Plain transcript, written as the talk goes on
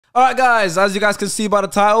All right, guys, as you guys can see by the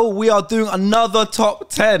title, we are doing another top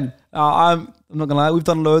 10. I'm not gonna lie, we've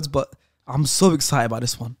done loads, but I'm so excited about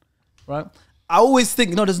this one, right? I always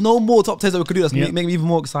think, there's no more top 10s that we could do that's make me even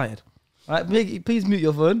more excited. All right, please mute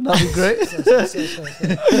your phone. That'd be great.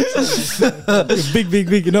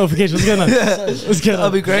 Big notification. What's going on? What's going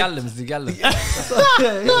on? That'd be great. The gallons.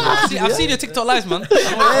 I've seen your TikTok lives, man.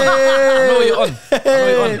 I know what you're on.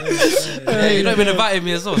 Hey, you've not even invited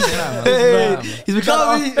me as well. Say that, man. He's been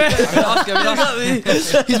trying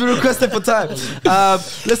to He's been requesting for time.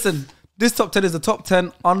 Listen, this top 10 is the top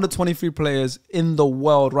 10 under 23 players in the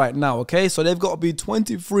world right now, okay? So they've got to be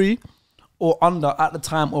 23 or under at the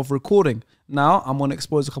time of recording. Now, I'm going to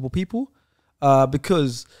expose a couple people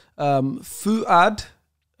because Fuad,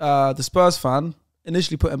 the Spurs fan,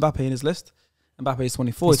 initially put Mbappe in his list. Mbappe is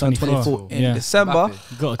 24. He's turned 24 in December.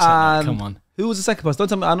 Mbappe. Got to check that. Come on. Who was the second person? Don't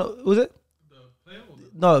tell me. I know. Who was it? The player or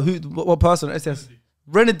no, what person? SDS.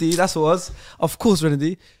 Renedy, that's what it was. Of course,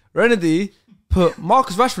 Renedy. Renedy put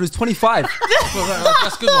Marcus Rashford, who's 25.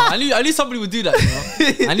 That's good, man. I knew somebody would do that, you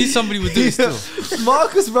know? I knew somebody would do it still.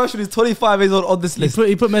 Marcus Rashford is 25 years old on this list.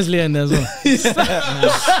 He put Meslier in there as well.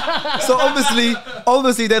 So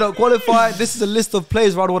obviously they don't qualify. This is a list of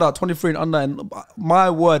players around the world 23 and under. And my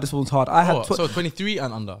word, this one's hard. I had so 23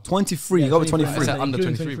 and under. 23. Got 23. I said under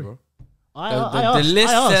 23, bro. The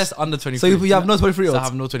list says under 23. So you have no 23 olds? I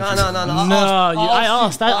have no 23. No. I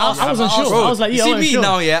asked. I wasn't sure. Bro, I was like, you see me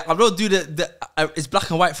now, yeah? I'm not doing it's black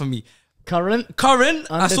and white for me. Current.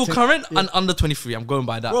 I saw current and under 23. I'm going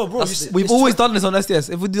by that. Bro, we've always done this on SDS.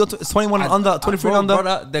 If we do 21 and under, 23 and under.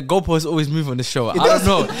 Brother, the goalposts always move on the show. I don't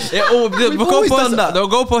know. The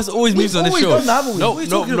goalpost always moves on the show.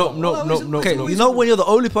 No. Okay, you know when you're the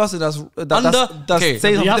only person that's saying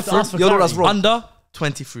something different, you're that's wrong. Under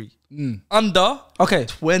 23. Under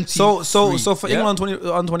 20. So for England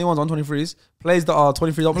on 21s, on 23s, players that are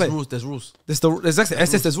 23 don't play. There's rules. There's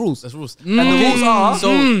rules. There's rules. And the rules are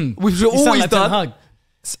we've always done.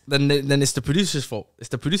 Then it's the producer's fault. It's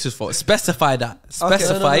the producer's fault. Specify that.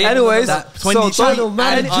 Specify it. Anyways, that 23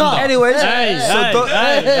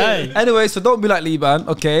 anyways, so don't be like Liban,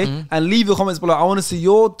 okay? And leave your comments below. I want to see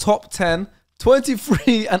your top 10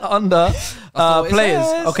 23 and under players,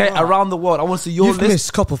 around the world. I want to see your list. You've missed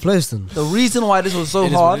a couple of players then. The reason why this was so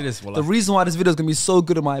hard, the reason why this video is going to be so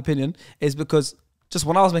good in my opinion, is because just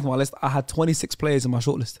when I was making my list, I had 26 players in my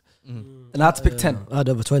shortlist. And I had to pick 10. I had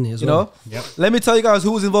over 20 as well. Let me tell you guys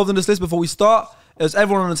who was involved in this list before we start. It was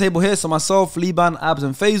everyone on the table here. So myself, Liban, Abs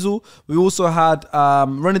and Faisal. We also had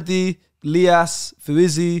Renedy, Lias,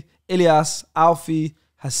 Fuizi, Ilyas, Alfie,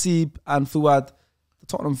 Hasib and Fuad, the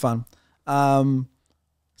Tottenham fan.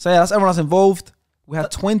 So yeah, that's everyone that's involved. We had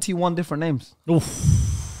 21 different names.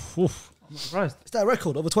 Oof. I'm not surprised. Is that a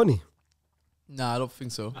record? Over 20? Nah, I don't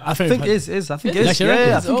think so. I think it is. I think it is.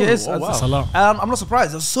 Yeah, I think it is. That's a lot. I'm not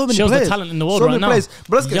surprised. There's so many Shows players. the talent in the world right now. But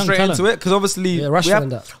let's get straight into it because obviously we have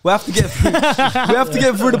to get through. We have to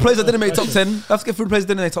get through the players that didn't make top 10. We have to get through the players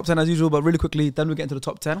that didn't make top 10 as usual. But really quickly, then we get into the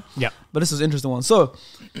top 10. Yeah. But this is an interesting one. So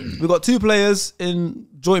we got two players in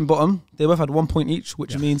joint bottom. They both had 1 point each,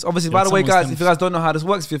 which means obviously. By the way, guys, if you guys don't know how this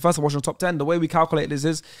works, if you're first watching the top 10, the way we calculate this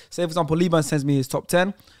is, say for example, Liban sends me his top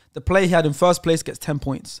 10. The player he had in first place gets 10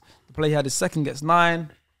 points. The player he had in second gets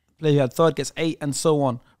 9. Player who had third gets 8 and so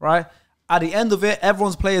on, right? At the end of it,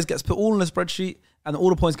 everyone's players gets put all in a spreadsheet and all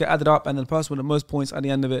the points get added up and then the person with the most points at the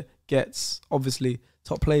end of it gets obviously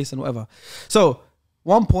top place and whatever. So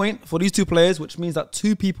 1 point for these two players, which means that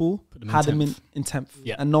two people had him in 10th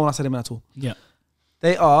and no one else had him in at all. Yeah.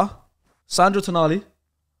 They are Sandro Tonali.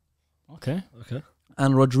 Okay.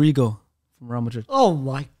 And Rodrigo from Real Madrid. Oh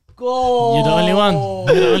my God. You're the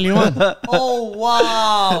only one. Oh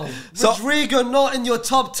wow. Rodrigo not in your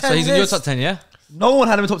top 10. So he's in your top 10, yeah? No one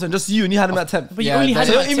had him in top 10, just you, and you had him at 10th. But you only had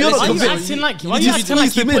him at 10th. Why are you acting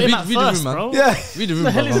like you put him at first, bro? Yeah. Read the room,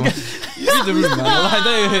 man. Read the room,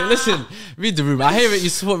 man. Listen, read the room. I hear it. You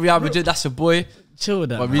support Real Madrid. That's your boy. Chill with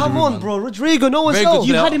that. Come on, bro. Rodrigo, no one's else.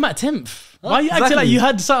 You had him at 10th. Why are you acting like you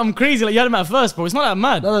had something crazy, like you had him at first, bro? It's not that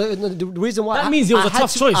mad. No, the reason why... That means it was a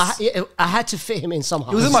tough choice. I had to fit him in somehow.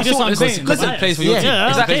 He was in my shortlist. Because he plays for your team.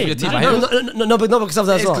 Exactly, for your team. No, but because of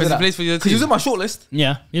that as well. Because he plays for your team. Because he was in my shortlist.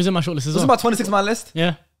 Yeah, he was in my shortlist as well. He was in my 26-man list.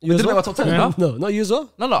 Yeah. You didn't make my top 10, no? No, not you as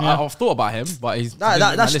well? No, I've thought about him, but he's...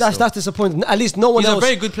 That's disappointing. At least no one else... He's a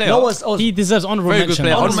very good player. No one's... He deserves honourable mention.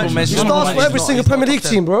 Honourable mention. He starts for every single Premier League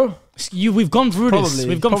team, bro. We've gone through this.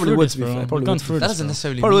 We've gone through this, bro. We've gone through this. That doesn't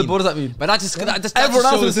necessarily mean... What does that mean? But that just everyone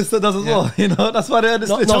else's sister does as well, you know? That's why they're in this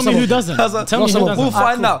list. Tell me who doesn't. Tell me who doesn't. We'll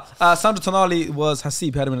find out. Sandro Tonali was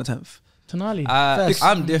Hasib, had him in the 10th. Tonali.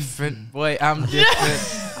 I'm different, boy. I'm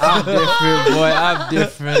different. I'm different, boy. I'm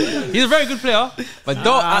different. He's a very good player, but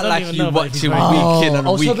don't act like you watch him week in and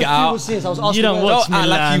week out. You don't watch Don't act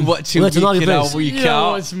like you watch him week in and week You don't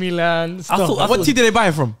out. watch Milan. What team did they buy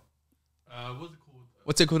him from?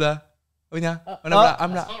 What's it called? I'm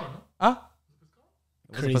not. Huh?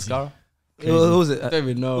 Crazy. Was it Pescara? Who was it? I don't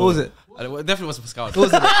even know. Who was it? It definitely wasn't Pescara. Who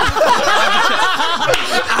was it? I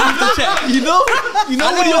have to check. You know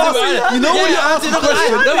when you ask the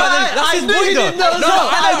question. That's his boy though. No,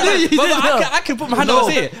 I can put my hand on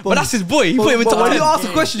and say it. But that's his boy. He put him in top 10. When you ask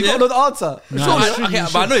the question, you got to know the answer.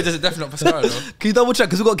 But I know it doesn't definitely not Pescara though. Can you double check?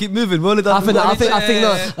 Because we've got to keep moving. We're only done. I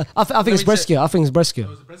think it's Brescia. I think it's Brescia.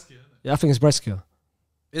 Yeah, I think it's Brescia.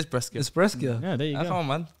 It's Brescia. It's Brescia. Yeah, there you go. Come on,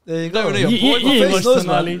 man. There you go. You watched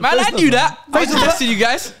Tonali. Man, I knew that. I was just testing you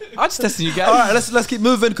guys. All right, let's keep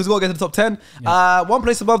moving because we got to get to the top 10. One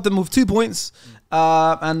place above them with 2 points.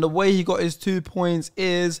 And the way he got his 2 points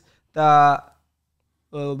is that...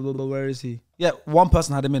 where is he? Yeah, one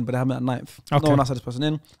person had him in, but they had him at 9th. Okay. No one else had this person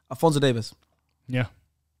in. Alphonso Davies. Yeah.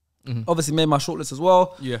 Obviously made my shortlist as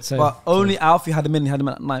well. Yeah. But only Alfie had him in. He had him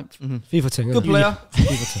at 9th. FIFA thing. Good player.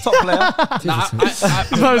 Top player. I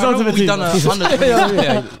know we done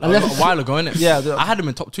a while ago, innit? Yeah. I had him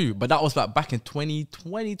in top 2, but that was like back in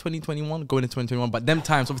 2020, 2021, going into 2021. But them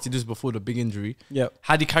times, obviously, this was before the big injury. Yeah.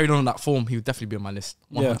 Had he carried on that form, he would definitely be on my list,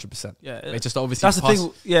 100%. Yeah. It's just obviously That's the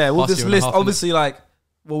thing. Yeah, with this list, obviously, innit? like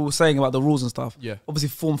what we were saying about the rules and stuff. Yeah. Obviously,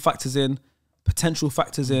 form factors in, potential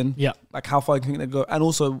factors in. Yeah. Like how far you think they go, and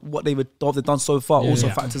also what they've done so far also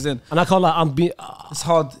factors in. And I can't lie, It's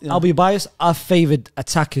hard. You know. I'll be biased. I favoured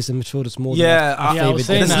attackers and midfielders more than I was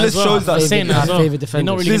saying this that list as well. shows that. I was saying that as well. Favourite You're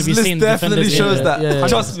not defenders. really going This to be list seeing definitely defenders. shows that.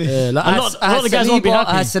 Trust me. Like, A lot of the guys won't be happy.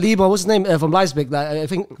 I had Saliba, what's his name from Leipzig? Like, I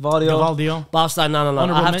think Valdio. But I was like, no.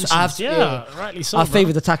 I have to. Yeah, rightly so. I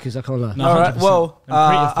favoured attackers. I can't lie. No, All right. 100%. Well, And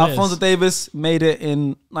creative players. Alphonso Davies made it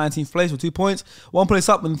in 19th place with 2 points. 1 place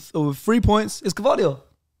up with 3 points is Cavadio.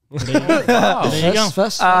 There you go.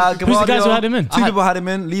 First. Who's the guys who had him in? 2 people had him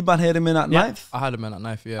in. Liban had him in at 9th. I had him in at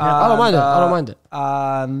 9th, yeah. I don't mind it. I don't mind it.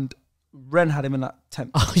 And Ren had him in at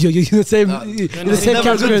 10th. Oh, you're the same. You're the same never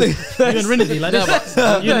category. good thing. You and Rinaldi like this. You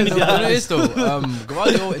and Rinaldi You know like what it this. is though.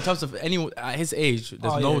 Guardiola, in terms of anyone at his age,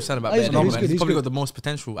 there's no saying about He's Bellingham. good, He's he's probably good. got the most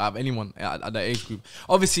potential out of anyone at that age group.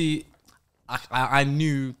 Obviously, I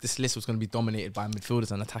knew this list was going to be dominated by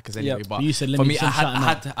midfielders and attackers anyway. Yep. But You said, let for me me, some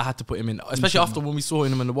I had to put him in, especially after when we saw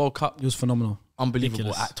him in the World Cup. He was phenomenal. Unbelievable.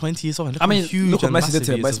 Ridiculous. At 20 years old, I mean, huge look what and Messi did massive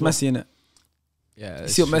to he it, but is it's as well. Messi in it. Yeah, You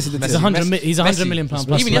see what Messi did to He's him. He's 100 million pound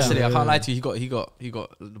plus. Even player. yesterday, I can't lie to you. He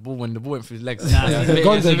got the ball when the ball went through his legs. Nah,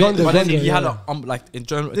 But then he had yeah. like in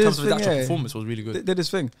terms Did of his his thing, actual yeah. performance was really good. Did his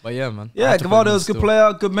thing. But yeah, man. I Yeah, had to put him in Cavadio's a good still.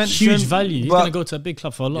 player, good mention. Huge value. He's but- going to go to a big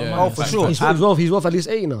club for a lot of Yeah. money. Oh, for sure. He's worth at least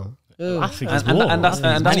 80 now. I think And it's more. that's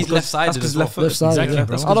And he's left-sided because as well. left foot. Left side. Exactly, yeah.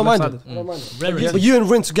 bro. I don't mind it. Left-sided. I don't mind it. Very But you and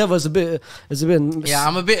Rin together is a bit. Yeah,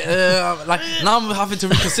 I'm a bit like now I'm having to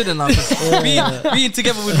reconsider now. 'Cause being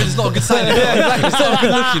together with him is not a good sign. It's not a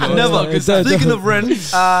good look, you know. It's not a good sign. Speaking of Ren,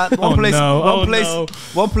 no.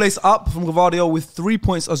 one place up from Cavadio with 3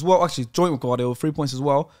 points as well. Actually, joint with Cavadio with 3 points as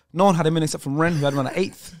well. No one had him in except from Ren, who had him at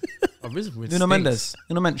 8th. Nuno Mendes.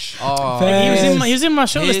 Nuno Mensch. Oh, He was in my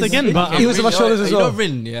shortlist again, but He was in my shoulders as You well. know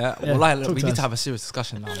Rin, yeah. Yeah, Well, talk we to need us. to have a serious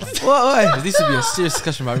discussion now. Man. What? There needs to be a serious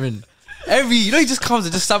discussion about Rin. He just comes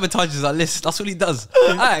and just sabotages our list. That's what he does.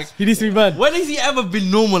 Like, he needs to be bad. when has he ever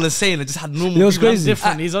been normal and sane and just had normal? You know what's people? crazy?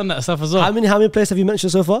 Different. He's on that stuff as well. How many players have you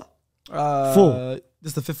mentioned so far? 4.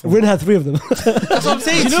 This is the 5th one. Rin had 3 of them. That's what I'm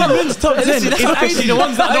saying. You know Rin's top 10 Listen, is that's actually the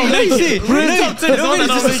ones that don't make it. Rin's top 10 is the ones that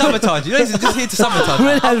just don't make it. sabotage. You know, he's just here to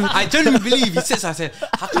sabotage. I genuinely believe he sits. I said,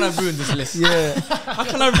 how can I ruin this list? Yeah. How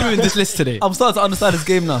can I ruin this list today? I'm starting to understand his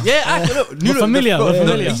game now. Yeah, We're familiar.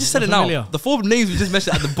 He just said it now. The 4 names we just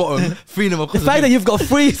mentioned at the bottom, 3 of them are The fact that you've got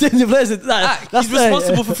 3 senior players, he's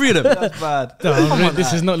responsible for 3 of them. That's bad. Oh,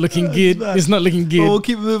 this is not looking good. It's not looking But we'll good.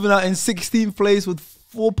 keep moving out in 16th place with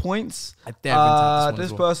 4 points. I dare Rin to have This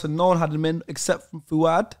this one as well. person, no one had him in except from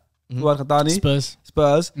Fuad. Fuad Khatani.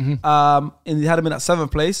 Spurs. And he had him in at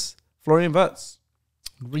 7th place. Florian Wirtz.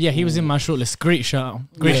 Yeah, he was in my shortlist. Great shout out.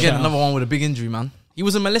 Great Again, shout another out. one with a big injury, man. He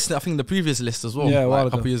was in my list, I think, the previous list as well. Yeah, a while a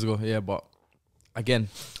ago. couple years ago. Yeah, but again,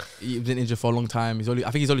 he's been injured for a long time. I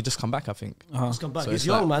think he's only just come back, I think. He's come back. So He's it's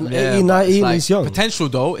young, like- man. yeah, 18, but 19, it's he's young. Potential,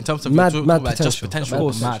 though, in terms of Mad just potential. potential.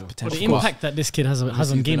 Mad Mad potential. potential. The impact that this kid has on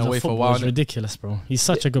been games away of for a football while, is innit? ridiculous, bro. He's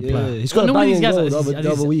such a good Yeah, player. he's got a No one of these banging guys goal are-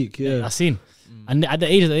 the other week. Yeah. I've seen. And at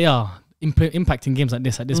the age that they are, impacting games like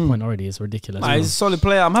this at this point already is ridiculous. He's a solid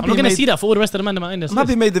player. I'm happy. I'm not going to see that for all the rest of the man in this. I'm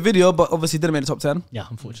happy he made the video, but obviously didn't make the top 10. Yeah,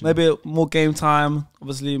 unfortunately. Maybe more game time.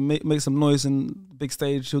 Obviously, make some noise in big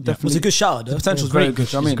stage. He'll definitely. It was a good shout. The potential is very good.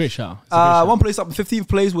 It's a great shout. One place up in 15th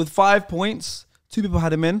place with 5 points. 2 people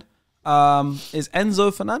had him in. Is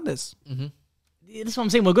Enzo Fernandez. That's what I'm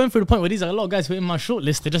saying. We're going through the point where these are a lot of guys who are in my short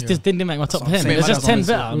list. They just didn't make my top 10. There's just 10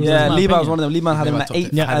 better. Yeah, Liba was one of them. Liba had him at 8th.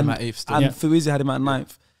 Yeah, had him at 8th. And Fuizi had him at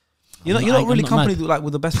 9th. You're not really company like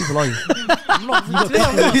with the best people, are you? I'm not.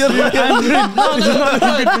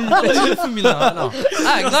 It's for me now.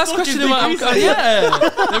 Last question. They're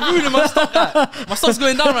ruining my stuff. My stuff's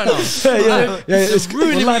going down right now. It's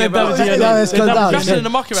ruining me. It's going down. Crashing in the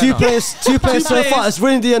market right now. Two players so far. It's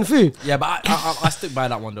ruined the NFU. Yeah, but I stick by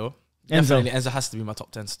that one though. Definitely, Enzo has to be my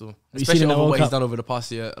top 10 still. You Especially seen over that what he's World done over the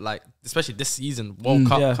past year, like especially this season, World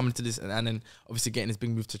Cup coming to this, and then obviously getting his big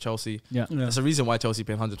move to Chelsea. Yeah. That's the reason why Chelsea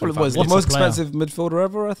paying 125. What was the most expensive midfielder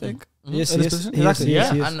ever? I think. Yes, Exactly.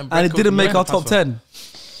 And it didn't make our top 10.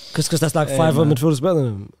 Because that's like 5 midfielders better than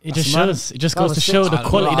him. It just shows. It just goes to show the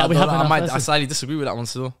quality that we have in our I slightly disagree with that one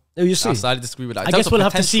still. Oh, you see? I slightly disagree with that. I guess we'll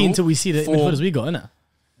have to see until we see the midfielders we got, innit?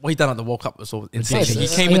 What he done at the World Cup was so insane. He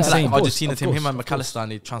came into that Argentina team, him and McAllister,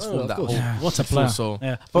 and he transformed that whole. What a player! So,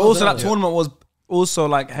 but also that tournament was also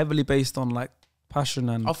like heavily based on like passion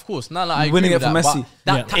and of course, I winning it for Messi.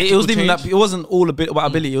 It wasn't even that. It wasn't all about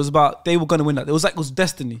ability. It was about they were going to win that. It was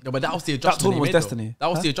destiny. No, but that was the adjustment. That tournament was destiny. That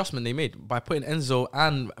was the adjustment they made by putting Enzo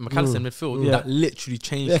and McAllister in midfield. That literally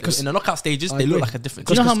changed. In the knockout stages, they look like a different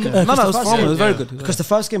team. It was very good. Because the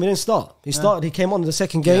first game he didn't start. He started. He came on in the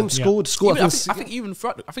second game, scored. I think even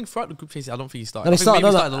throughout the group phase, I don't think he started. And he started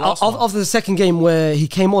the last one. After the second game where he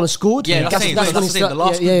came on and scored. Yeah, that's the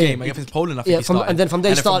last game against Poland. I think he started. And then from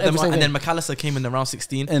there he started everything. And then McAllister came in the round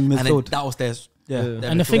 16. And then that was theirs.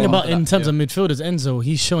 And the thing about in terms of midfielders, Enzo,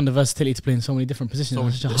 he's shown the versatility to play in so many different positions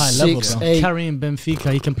at such a high level. Carrying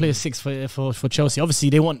Benfica, he can play a 6 for Chelsea. Obviously,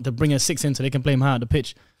 they want to bring a 6 in so they can play him high on the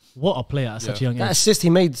pitch. What a player at such a young age. That assist he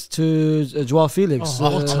made to Joao Felix.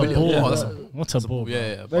 What a ball. What a ball.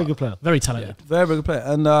 Yeah, very good player. Very talented. Very, very good player.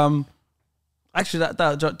 And actually,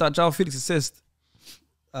 that Joao Felix assist,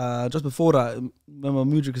 just before that, remember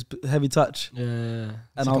Mudrik's heavy touch. Yeah.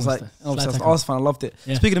 And I was like, I was fan, I loved it.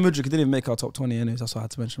 Yeah. Speaking of Mudrik, he didn't even make our top 20 anyways, that's why I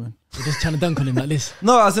had to mention him. You're just trying to dunk on him like this.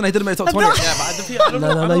 No, I said he didn't make top 20. Yeah, but I don't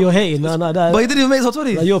know. No, you're hating. No. But he didn't even make top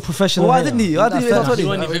 20. No, you're a professional. Why didn't he? Why didn't he make top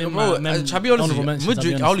 20? Shall I be honest with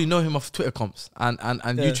you? Mudrik, I only know him off Twitter comps and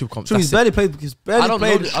YouTube comps. True, he's barely played. I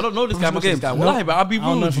don't know this guy much. Why? But I'll be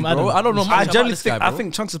rude with you, bro. I don't know much about this guy, bro. I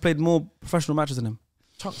think Chunks has played more professional matches than him.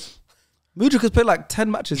 Chunks? Mudrik has played like 10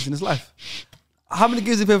 matches in his life. How many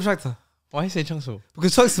games did he play for Shakhtar? Why are you saying Chunks so?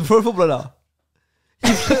 Because Chunks is a pro footballer now.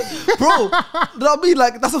 Bro, I mean,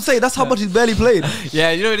 like, that's what I'm saying. That's how much he's barely played. Yeah,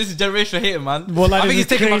 you know, this is generational hating, man. Well, like, I think he's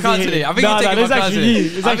taking my crown today. I think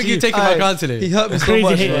he's taking my crown today. He hurt me so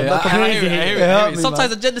much.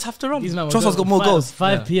 Sometimes agendas have to run. Trossard's got more goals.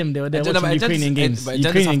 5 p.m. they were there watching Ukrainian games.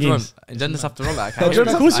 Agendas have to run.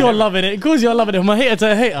 Of course you're loving it. Of course you're loving it. I'm a hater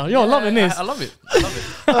to a hater. You're loving this. I love it.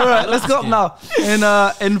 All right, let's go up now.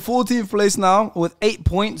 In 14th place now with 8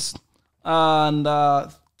 points. And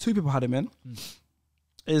 2 people had him in.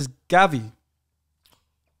 Is Gavi.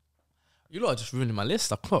 You lot are just ruining my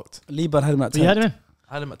list. I clocked. Liban had him at 10th. You had him in?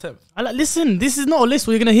 I had him at 10th. listen, this is not a list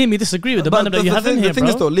where you're going to hear me disagree with the man that you have in here, The thing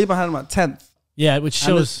is though, Liban had him at 10th. Yeah, which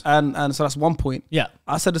shows. And so that's 1 point. Yeah.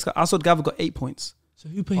 I saw Gavi got 8 points. So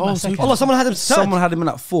who put him at second? Oh, someone had him in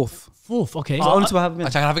at 4th. 4th, okay. So only 2 have him in.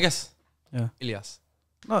 I can have a guess. Yeah. Ilias.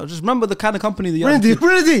 No, just remember the kind of company that you Randy.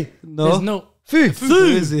 No. There's no...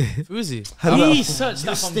 Fuzi. He searched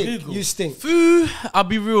that from Google. You stink. Fu, I'll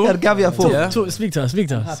be real. Yeah, Gavi at 4th. Speak to us.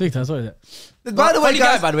 What is it? By the way,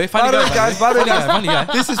 guys. Funny guy.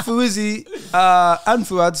 This is Fuzi and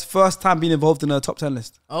Fuad's first time being involved in a top 10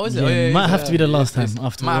 list. Oh, is it? Might have to be the last time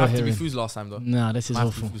after might have to be Fu's last time though. Nah, this is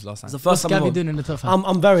awful. It's the first What's time. Gavi doing in the top 5?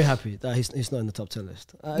 I'm very happy that he's not in the top 10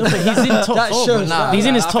 list. No, but he's in top 4. He's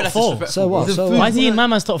in his top 4. So what? Why is he in my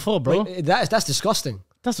man's top 4, bro? That's disgusting.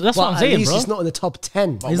 That's what I'm saying, at least bro. he's not in the top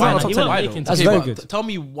 10. He's not in the top 10. That's very good. Tell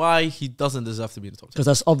me why he doesn't deserve to be in the top 10. Because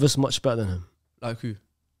that's obvious much better than him. Like who?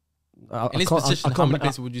 I In his position, how many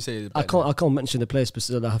places would you say? I can't mention the player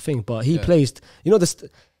specific thing, but he plays. You know,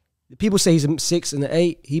 people say he's a 6 and an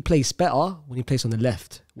 8. He plays better when he plays on the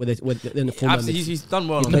left, With the full Absolutely, he's done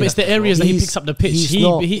well. No, but it's the areas that he picks up the pitch.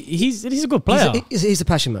 He's a good player. He's a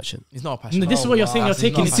passion merchant. He's not a passion. No, this is what you're saying. You're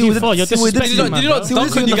taking it too too far. You're disrespecting. Did you not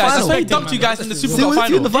dunk on you guys? That's why he dunked you guys in the Super Cup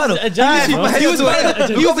final. in the final. He was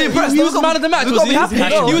man of the match. He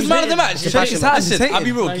was man of the match. Listen, I'll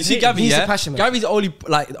be real. You see Gavi, yeah? Gavi's only,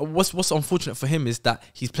 like, what's unfortunate for him is that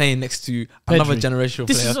he's playing next to another generational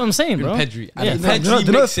player. This is what I'm saying, bro. Pedri. And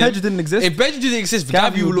Pedri didn't exist. If Pedri didn't exist,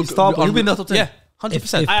 Gavi would look star. He'll be in the top 10. Yeah.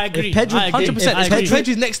 100%. I agree. 100%. If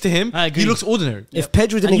Pedri's next to him, he looks ordinary. If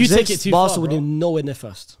Pedri didn't exist, Barca would be nowhere near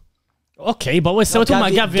first. Okay, but we're talking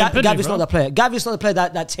about Gavi and Pedri, Gavi's not the player. Gavi's not the player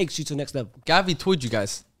that takes you to the next level. Gavi toyed you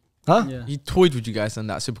guys. Huh? Yeah. He toyed with you guys in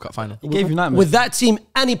that Super Cup final. He gave you nightmares. With that team,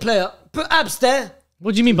 any player, put abs there.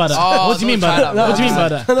 What do you mean by that? What do you mean by that? What do you mean by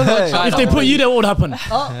that? If they put you there, what would happen?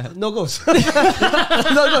 No goals. No goals.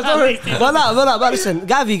 Don't worry. But listen,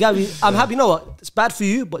 Gavi, I'm happy. You know what? It's bad for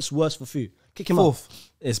you, but it's worse for you. Kick him off.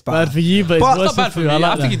 It's bad for you, but it's worse bad for you. me. I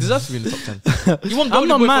like think he that. deserves to be in the top 10. I'm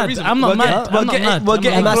not mad. I'm not mad. We're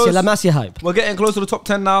getting close. La Masia hype. We're getting close to the top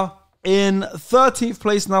 10 now. In 13th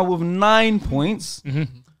place now with 9 points.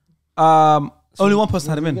 Only one person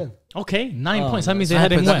had him in. Okay, 9 points. That means they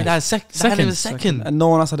had him where? That's second. And no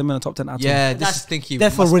one else had him in the top 10 at all. Yeah, this is stinky.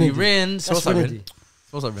 Therefore, Rin. So what's that, Rin?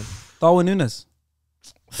 Darwin Núñez.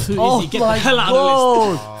 Fuizzi, get the hell out of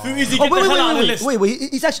the list. Fuizzi, get the hell out of the list.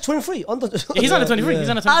 Wait, he's actually 23. He's under 23. He's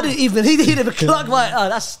under 23. I didn't even. He didn't even clock my.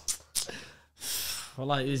 That's. Well,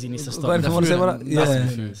 like Izzy needs to stop. Got anything want to say about that? Yeah,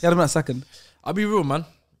 he had him at second. I'll be real, man.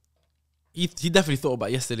 He definitely thought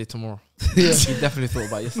about yesterday, tomorrow. He definitely thought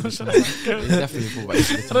about yesterday, tomorrow. He definitely thought about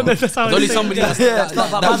yesterday, tomorrow. There's only somebody that's... You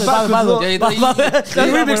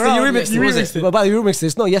remixed it. But you remixed it.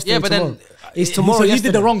 It's not yesterday, yeah, but tomorrow. Then, it's tomorrow. He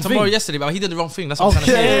did the wrong thing. Tomorrow yesterday, but he did the wrong thing. That's what I'm trying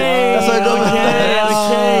to say.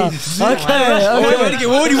 That's what Okay.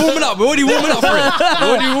 We're already warming up. We're already warming up for it. We're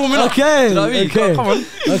already warming up. Okay. You know what I mean? Okay. Come on.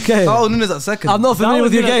 Okay. Oh, Núñez at second. I'm not familiar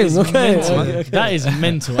with your games. Okay. That is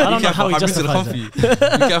mental. I don't know how he justifies it. Be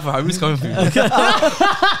careful. I'm just coming for you.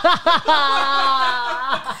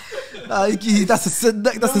 That's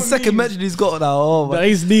the second mention he's got now. Oh, man.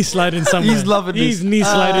 He's knee sliding somewhere. He's loving this. He's knee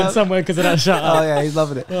sliding somewhere because of that shot. Oh yeah, he's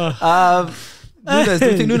loving it. Núñez, do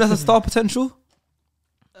you think Núñez has star potential?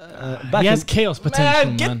 He has chaos potential,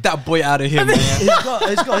 man. Get that boy out of here, man.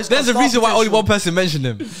 There's a reason why only one person mentioned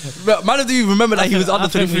him. Man, do you remember that he was under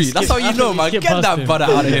 23? That's how you know, man. Get that brother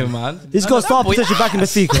out of here, man. He's got star potential back in the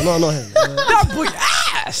Benfica. No, not him. That boy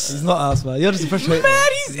ass. He's not ass, man. You're just frustrated. Man,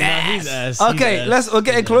 he's ass. Okay, we're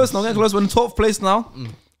getting close now. We're getting close. We're in 12th place now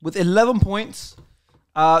with 11 points.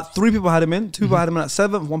 3 people had him in. 2 people had him in at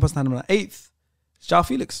 7th. 1 person had him in at 8th. João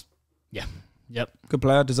Felix. Yeah. Yep. Good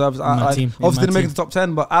player, deserves. Obviously didn't make it to the top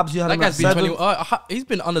 10, but Abs, you had that him at guy's been 7th. he's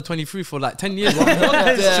been under 23 for like 10 years. A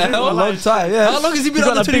long time, yeah. How long has he been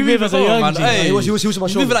under 23 for, man? Hey, He was my he's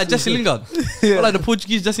shoulder. moving like Jesse Lingard. Like the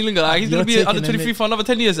Portuguese Jesse Lingard. Like, he's going to be under 23 for another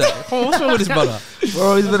 10 years. Come on, what's wrong with this brother?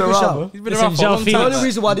 Bro, he's been around. He's been around for a long The time. only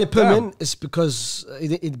reason why they put him in is because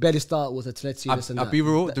it barely started with Atleti. I'll be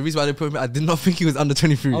real. The reason why they put him in, I did not think he was under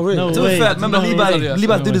 23. Oh, really? No To be way. fair, remember yeah.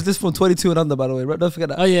 Liba did this from 22 and under, by the way. Don't forget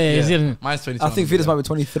that. Oh yeah. Mine's 22. I think Felix might be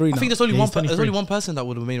 23 now. I think there's only Yeah, one. he's 23. There's only one person that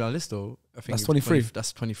would have made my list, though. I think That's 23.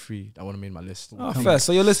 That's 23 that would have made my list. Oh, fair.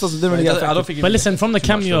 So your list didn't really get I don't think. But listen, from the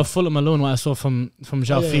cameo of Fulham alone, what I saw from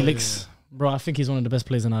João Felix, bro, I think he's one of the best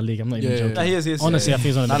players in our league. I'm not even joking. He is. Honestly, I think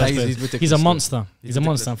he's one of the best players. ridiculous, He's a though. monster. He's a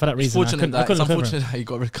monster. And for that reason, It's unfortunate that he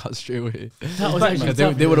got red card straight away. That was actually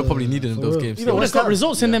tough. They would have probably needed him those games. You know, He would have got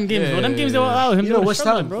results in them games, bro. Them games they were out him. You know, West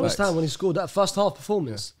Ham, bro. West Ham when he scored that first half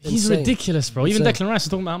performance. He's insane. ridiculous, bro. Even Insane. Declan Rice is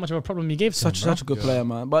talking about how much of a problem he gave to him, bro. Such a good player,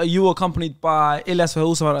 man. But you were accompanied by Ilyas, who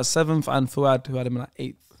also had at 7th, and Fuad, who had him at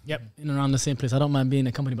 8th. Yep, in and around the same place. I don't mind being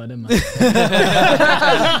accompanied by them, man. I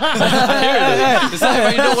hear it. It's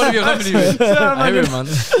like you don't want to be accompanied with. I hear it, man.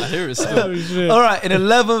 I hear it still. All right, in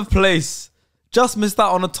 11th place, just missed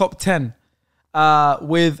out on the top 10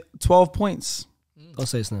 with 12 points. Don't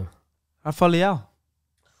say his name. Rafa Leao.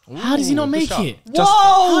 How does he not make it?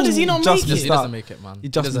 How does he not just make missed He out. doesn't make it, man. He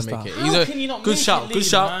just doesn't missed make out. it. He's How a can you not good make shout, it, good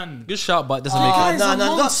shout, man? good shout, but doesn't make it.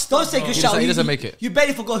 No, don't say good shout. He doesn't make it. You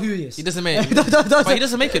barely forgot who he is. He doesn't make it. But he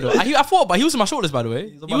doesn't make it though. I thought, but he was in my shortlist, by the way.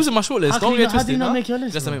 He was in my shortlist. Don't get How did he twisted. not Huh? make your He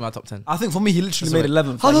list? doesn't bro? make my top 10. I think for me, he literally made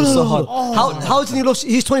 11th. How Like, it was so hard. how did he look?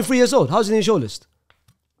 He's 23 years old. How is he in your list?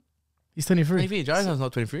 He's 23. Maybe Jairzin's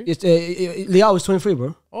not 23. Leao is 23,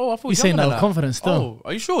 bro. Oh, I thought He's saying that with confidence still. Oh,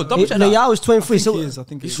 are you sure? Double check that. Leao is 23. I So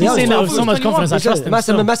think he is. He's saying that with so much confidence. I trust him.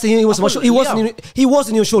 still. Master, he wasn't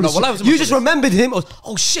in your shoulders. No, well, I was in my You just shoulders. remembered him.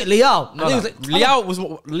 Oh shit, Leao. No.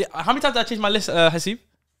 How many times did I change my list, Hasib?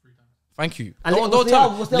 Thank you. And Don't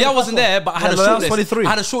tell me. Leao wasn't there, but I had a shortlist. 23. I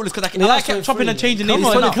had a shortlist because I kept chopping and changing names.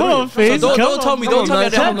 Come on, Faze. Don't tell me. Don't tell me I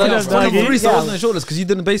didn't have 23, so I wasn't a shortlist because you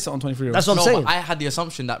didn't base it on 23. That's what I'm saying. I had the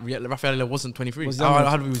assumption that Rafael wasn't 23.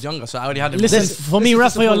 I had he was younger, so I already had him. Listen, for me,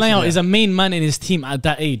 Rafael Leao is a main man in his team at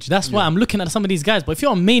that age. That's why I'm looking at some of these guys. But if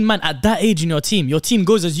you're a main man at that age in your team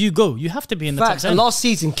goes as you go. You have to be in the top 10. And last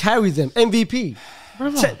season, carried them. MVP.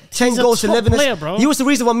 10 goals, 11 player, bro. He was the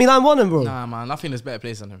reason why Milan won him, bro. Nah, man, I think there's better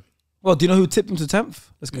players than him. Well, do you know who tipped him to 10th?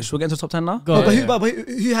 Should we get into the top 10 now? But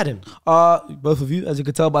who had him? Both of you, as you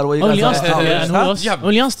could tell by the way. You Only guys us.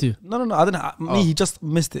 Only us two. No, I didn't. Me, he just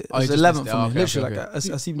missed it. It was 11th for me. Literally, like I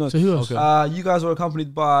see notes. So who else? You guys were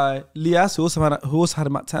accompanied by Lias, who also had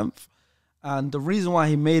him at 10th. And the reason why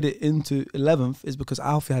he made it into 11th is because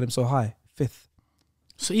Alfie had him so high, 5th.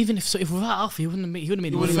 So if without Alfie, he wouldn't have made the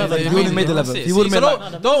He wouldn't have made the 11th. He wouldn't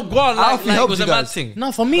have made. Don't go on like it was a mad guys. thing.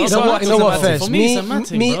 No, for me, it's You know what, a first? For me, it's a mad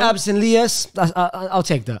thing, Me, bro. Abs and Lias, I'll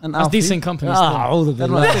take that. And That's Alfie. decent company. All of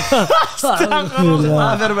them. I've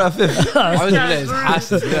had him at 5th. I would have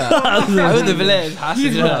hasses. I would have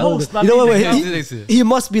hasses. You know what? He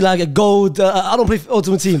must be like a gold. I don't play for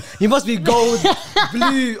Ultimate Team. He must be gold,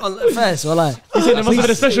 blue on first. Or like. There must have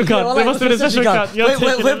been a special card. There must have been a special card.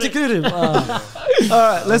 Wait to include him.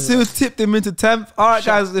 Alright, let's see who tipped him into 10th. Alright,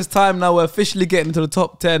 guys, it's time now. We're officially getting into the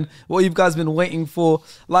top 10. What you guys been waiting for.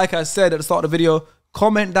 Like I said at the start of the video,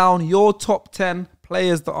 comment down your top 10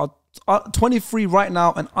 players that are 23 right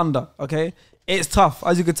now and under. Okay, it's tough,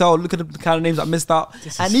 as you can tell. Look at the kind of names that missed out,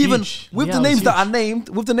 and even with the names that are named,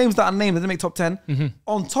 they didn't make top 10.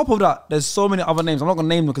 On top of that, there's so many other names. I'm not gonna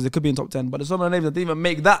name them because they could be in top 10, but there's so many names that didn't even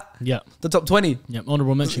make that. The top 20. Yeah,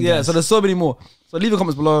 honorable mention. Yeah, so there's so many more. So leave a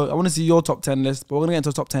comments below. I want to see your top 10 list, but we're gonna get into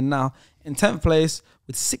the top 10 now. In 10th place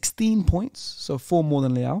with 16 points, so 4 more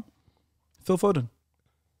than Leao, Phil Foden.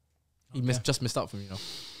 He just missed out for me, you know.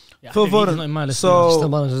 Yeah, Phil Foden. So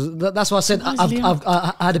that's why I said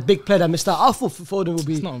I had a big player that missed out. I thought Foden would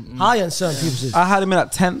be higher in certain people's. I had him in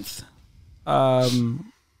at 10th.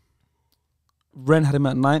 Ren had him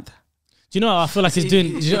at 9th. Do you know? I feel like he's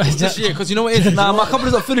doing this year because you know what it is. Nah, my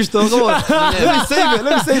company's not finished though. Come on,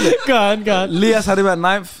 let me save it. Go on. Lias had him at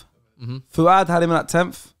 9th. Fuad had him at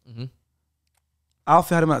 10th.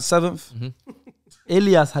 Alfie had him at 7th.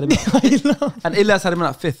 Elias had him and Elias had him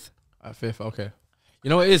at 5th. At 5th, okay. You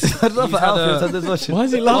know what it is? I don't know for Alfie. Why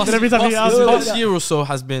is he laughing every time he asks? Last year or so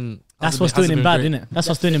has been. That's what's doing him bad, isn't it? That's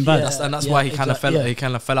what's doing him bad. And that's why he kind of fell. He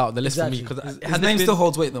kind of fell out of the list for me because his name still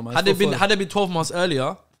holds weight though, man. Had it been 12 months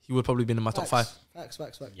earlier, he would probably been in my top 5. Facts.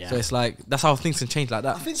 Yeah. So it's like that's how things can change like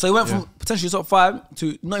that. So he went from potentially top 5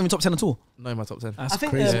 to not even top 10 at all. Not in my top 10. That's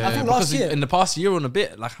think crazy. I think last year in the past year and a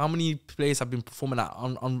bit, like how many players have been performing at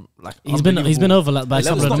on like he's been overlapped by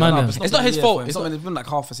some of the man. It's not his fault. It's been like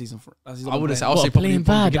half a season. I wouldn't say. I'll say probably playing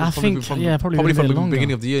bad. I think probably from the longer.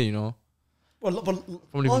 beginning of the year. You know. Well,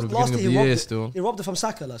 Probably from the beginning of the year still. He robbed it from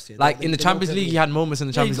Saka last year. Like in the Champions League, he had moments in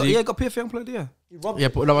the Champions League. Yeah, got PFA Young Player of the Year. Yeah,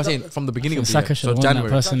 but like I'm saying, from the beginning of the Saka year, should so have won that January.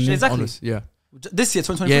 personally. Exactly. Honest, yeah. This year,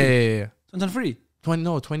 2023. Yeah. 2023.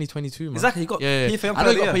 2022, man. Exactly, he got PFA Young I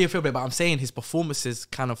know Player he of the got PFA, but I'm saying his performances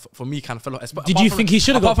kind of, for me, kind of fell off. Did you think he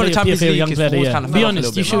should have got PFA Young Player of the Year? Be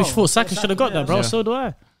honest, you should. thought Saka should have got that, bro. So do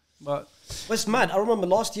I. But it's mad. I remember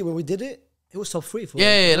last year when we did it, it was top 3 for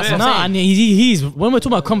Yeah, that's what I'm saying. And he's when we're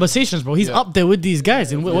talking about conversations, bro, he's up there with these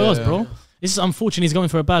guys. And what else, bro? This is unfortunate. He's going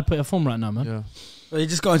for a bad bit of form right now, man. Yeah. Well, he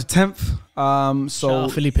just got into 10th. So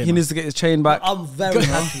Felipe, he needs to get his chain back. I'm very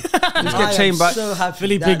happy. Let's get chain back. So happy.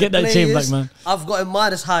 Felipe, get that chain back, man. I've got a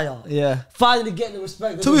minus higher. Yeah. Finally getting the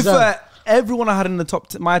respect. To be fair, everyone I had in the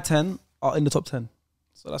top, my 10 are in the top 10.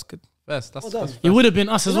 So that's good. That's It would have been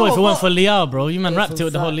us as well if it weren't for Leao, bro. You man wrapped it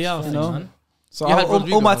with the whole Leao thing, man. So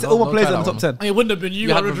all my players are in the top 10. It wouldn't have been you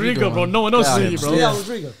and Rodrigo, bro. No one else see you, bro. Yeah,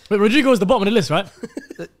 Rodrigo. Wait, Rodrigo was the bottom of the list, right?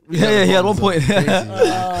 Yeah, he had 1 point. Him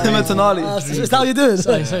and Tonali. Is that what you're doing?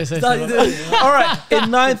 Sorry. Is that what you're doing? All right,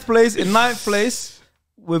 in ninth place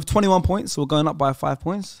with 21 points, so we're going up by 5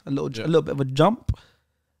 points. A little bit of a jump.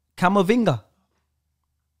 Camavinga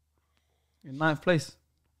in 9th place.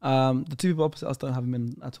 The two people opposite us don't have him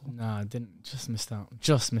in at all. Nah, I didn't. Just missed out.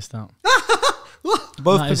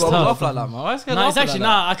 Both people tough. Off like that, man. No, it's actually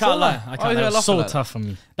I can't lie. I can't lie. It was so tough for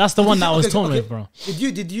me. That's the one that I was torn with, bro.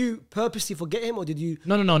 Did you purposely forget him or did you?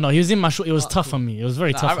 No. He was in my short. It was tough for me. It was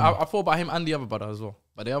very tough. I thought about him and the other brother as well.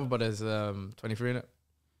 But the other brother is 23, innit?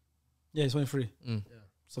 Yeah, he's 23. Yeah.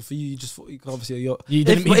 So for you, just obviously you're. He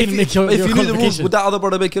didn't make your if you knew the rules, qualification. would that other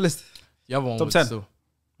brother make your list? The other one Top was 10. still.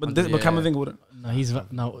 But Camavinga wouldn't. No, he's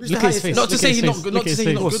no. Who's Look the at his face. Not to say he's not good. Not to say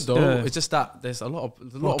he's not good. good though. Yeah. It's just that there's a lot of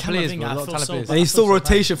players, bro, a lot of talent players. And he's still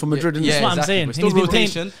rotation for Madrid. Yeah, That's what I'm exactly. saying. We're still He's been playing-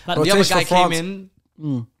 rotation. like, The other rotation guy for France. came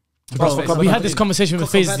in. We had this conversation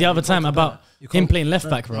with FaZe the other time about him playing left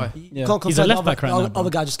back, bro. He's a left back right now. The other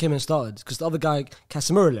guy just came in and started because the other guy,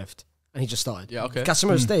 Casemiro, left. And he just started. Yeah, okay. If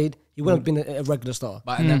Casemiro stayed, he wouldn't have been a regular starter.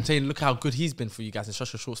 But I'm saying, look how good he's been for you guys in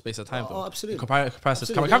such a short space of time. Oh, absolutely.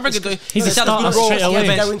 Comparison. He's a starter straight away. He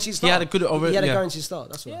had a guaranteed start.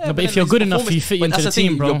 That's right. No, but if you're good enough, you fit into the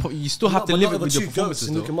team, bro. You still have to live with your performances.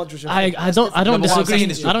 I don't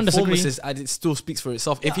disagree. I don't disagree. It still speaks for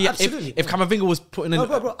itself. If Camavinga was putting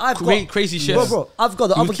in crazy shit, I've got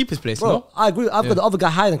the other keep his place. Bro, I agree. I've got the other guy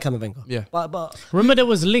higher than Camavinga. Yeah. But remember there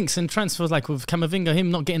was links and transfers like with Camavinga,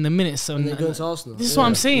 him not getting the minutes. And they're going to Arsenal. This is what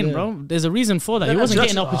I'm saying, bro. There's a reason for that. He wasn't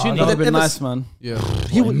getting an opportunity. That would have been nice, man. Yeah.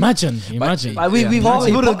 He would imagine.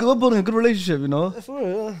 We're building a good relationship, you know.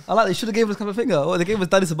 I like. They should have gave us Camavinga. Oh, they gave us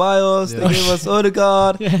Dani Ceballos. They gave us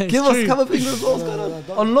Odegaard. Give us Camavinga as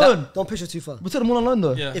well. On loan. Don't push it too far. We took them all on loan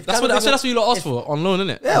though. Yeah. That's what you lot asked for on loan, isn't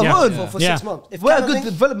it? Yeah, loan for 6 months. We're a good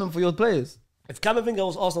development for your players. If Camavinga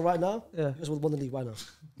was Arsenal right now, he would have won the league right now.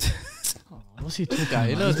 What's he talking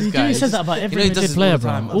about? He says that about every player,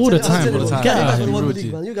 bro. All the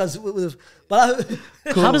time. You guys would have.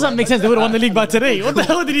 How does that make sense? They would have won the league by today. What the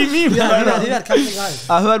hell did he mean? Who had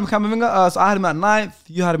Camavinga? So I had him at 9th.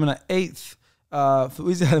 You had him at 8th.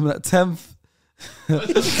 Fuizi had him at 10th.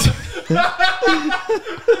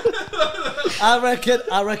 I reckon.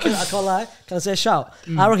 I can't lie. Can I say a shout?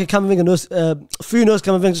 I reckon Camavinga knows. Few knows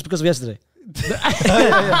Camavinga just because of yesterday.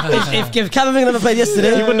 If Camavinga never played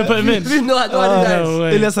yesterday, he wouldn't have put him in. No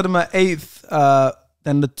idea. Elias had him at 8th.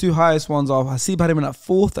 Then the two highest ones are Hasib had him at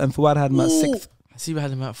 4th and Fuad had him at 6th. Hasib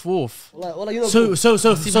had him at 4th. So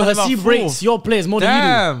Hasib rates your players more than you do.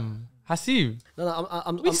 Damn, Hasib. No,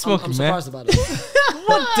 I'm surprised about it.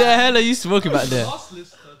 What the hell are you smoking back there?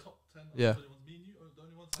 Yeah.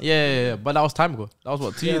 Yeah, but that was time ago. That was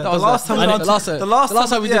what 2 years. The last time we did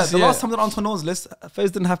the last time we did Antono's list, FaZe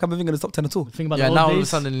didn't have Camavinga in the top 10 at all. Think about now all of a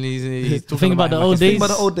sudden he's talking about the old days. Think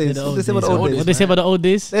about the old days. What they say about the old days? What they say about the old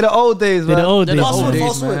days? They're the old days, man. They're the old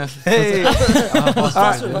days, man. Hey,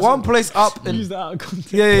 alright, one place up. Use that out of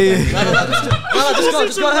context. Yeah.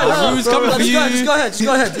 Just go ahead. He's coming for you. Just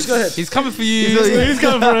go ahead. He's coming for you. He's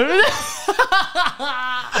coming for him.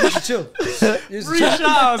 Chill. 3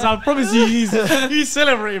 shouts. I promise you, he's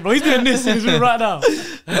celebrating, bro. He's doing this in his room right now.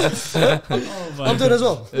 I'm doing as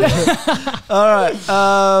well. All right.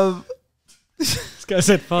 This guy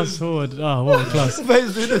said fast forward. Oh, what a class.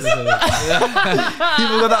 FaZe do this.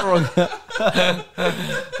 People got that wrong.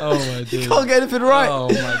 Oh my dude. Can't get anything right. Oh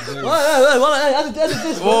my dude.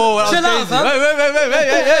 Whoa, chill out, fam.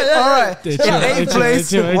 Wait. All right. In 8th place,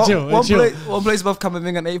 Chill. one place above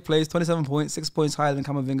Camavinga in 8th place, 27 points, 6 points higher than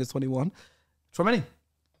Camavinga's 21. Tremeni.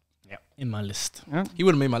 Yeah, in my list. Yeah. He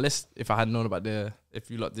would have made my list if I had known about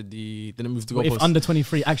if you lot didn't move to goalpost. If under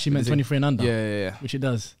 23 actually meant 23 and under. Yeah. Which it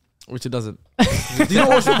does. Which it doesn't. Do you not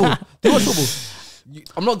watch football?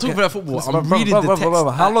 I'm not talking about football. I'm reading the text.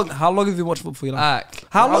 How long have you watched football? You know?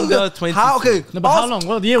 How long? Okay. How long?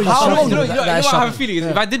 Well, the year. How long? You know what I have a feeling.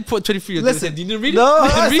 If I did put 23, you didn't read it. No,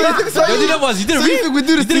 you didn't read it. You didn't read it. You didn't read. We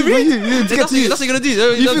do this. You didn't read. That's what you're gonna do.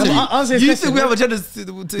 You think we have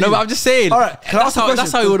agendas? No, but I'm just saying. All right. That's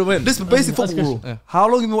how it would have went. This is basic football rule. How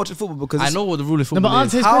long have you been watching football? Because I know what the rule of football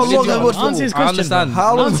is. How long have you watched football? Answer his question. I understand.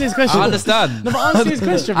 How long? Answer his question. I understand. No, but answer his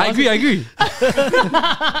question. I agree.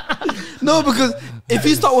 No, because if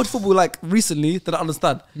you start watching football like recently, then I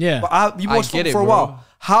understand. Yeah. But you've watched football for a while.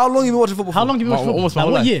 How long have you been watching football? How long have you been watching football? Almost my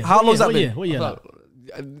whole What life. year? How long has that been? What year?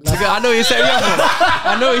 I know you set me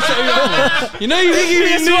up. You know you think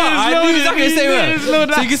you're smart. I knew exactly what you're saying.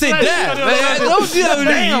 So you can say damn. Don't do that with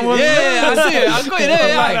me. Yeah, I see it. I got you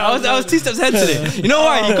there. I was 2 steps ahead today. You know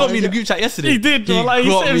why? He got me in the group chat yesterday. He did. He got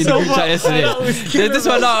me in the group chat yesterday. This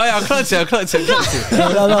one now, I clocked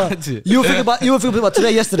it. You were thinking about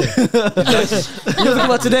today yesterday. You were thinking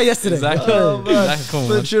about today yesterday. Exactly.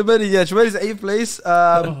 But Tremeni's at 8th place. Oh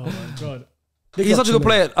my god. He's such a good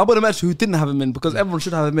player. I would have mentioned who didn't have him in because everyone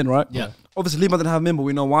should have him in, right? Yeah. Obviously, Lima didn't have him in, but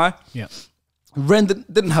we know why. Yeah. Ren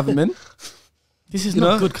didn't have him in. This is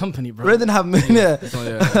not good company, bro. Ren didn't have him in, yeah.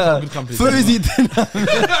 Good company. Fuizi didn't have him in.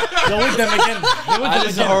 You're with them again. That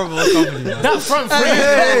is a horrible company, man. That front three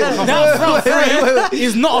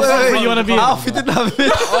is not a front three you want to be in. Alfie didn't have him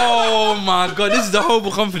in. Oh my god, this is a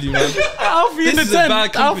horrible company, man. Alfie in the 10.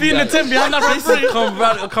 Alfie in the 10 behind that front three.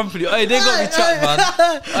 Company. Hey, they got me trapped, man.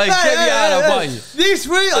 Hey, get me out of that party. These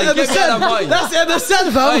three are Get me out of that party. That's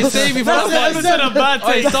MSN, fam. Hey, save me for that party. That's a bad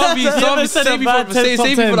Hey, taste.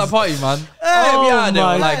 save me for that party, man. Get me out of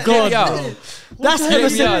there. Like, get me out. That's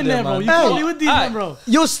in there, bro. You can't be with these men, bro.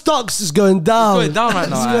 Your stocks is going down. It's going down right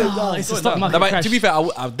now. It's going down. It's a stock market crash. To be fair,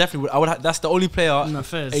 I definitely would. That's the only player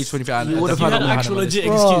age 23. You would have had an actual legit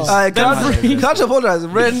excuse. Can I apologize?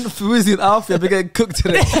 Ren, Fuzi, and Alfie have been getting cooked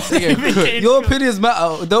today. Your opinions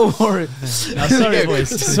matter. Don't worry. Sorry,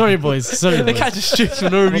 boys. Sorry. They catch a streak for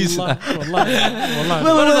no reason. Wallahi. What am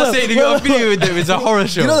I saying? They got a video with them. It's a horror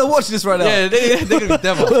show. You know they're watching this right now. Yeah, they're gonna be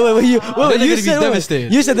devil. Wait, They're gonna be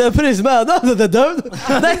devastated. You said their opinions matter. No, they don't. They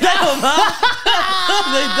don't, man.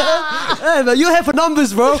 They don't. Hey, man, you're here for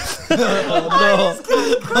numbers, bro.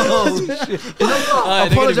 Oh, shit. I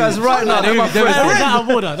apologize right now. That's out of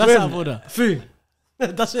order. That's out of order. Food.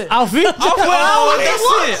 That's it. Alfie? That's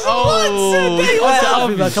it.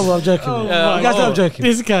 Alfie, man, come on, I'm joking. You guys know I'm joking.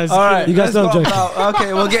 This guy's all right. You guys know I'm joking.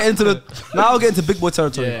 Okay, we'll get into Now we'll get into big boy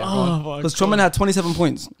territory. Oh, because Troman had 27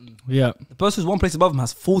 points. Yeah. The person who's one place above him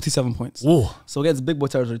has 47 points. Whoa. So we'll get into big boy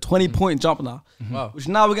territory. 20-point jump now. Wow. Which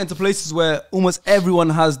now we're getting to places where almost everyone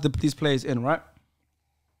has these players in, right?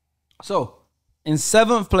 So, in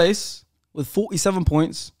 7th place with 47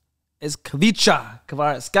 points is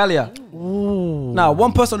Kvaratskhelia. Now,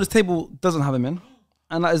 one person on this table doesn't have him in,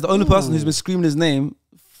 and that is the only person who's been screaming his name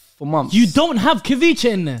for months. You don't have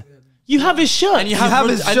Kvaratskhelia in there. You have his shirt. And you have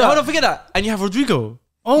his shirt. Don't forget that. And you have Rodrigo.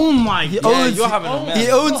 Oh my God. You're having a man. He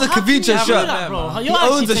owns a Kvaratskhelia shirt. He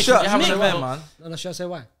owns a shirt. You're having a man. No, should I say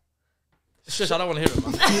why? Shush, I don't want to hear it,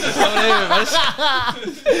 man. I don't want to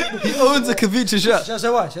hear it, man. He owns a Kvaratskhelia shirt. Should I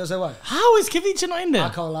say why? How is Kvaratskhelia not in there? I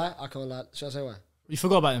can't lie. Should I say why? You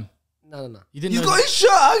forgot about him. No. You didn't. He's know got his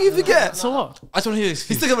shirt. How can you forget? So what? I just want to hear this.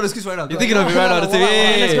 He's thinking of an excuse right now. You're thinking of it right now.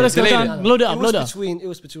 Let's go down. Load it up. It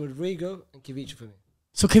was between Rodrigo and Kvaratskhelia for me.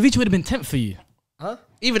 So Kvaratskhelia would have been 10th for you. Huh?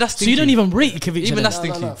 Even that's So you don't even rate Kvaratskhelia. Even that's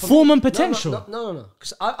stinky. Form and potential. No.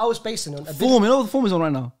 Because I was basing on a Form. You know what the form is on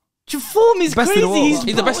right now? Your form is Best in the crazy. world.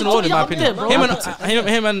 He's the best in the world, in my opinion.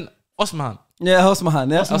 Him and Osman. Yeah, Osman.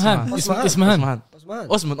 Yeah, Ismahan.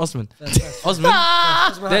 Osman.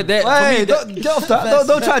 Hey, get off that.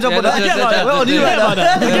 Don't try to jump on that. We're on you right now.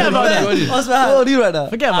 Forget about that. We're on you right now.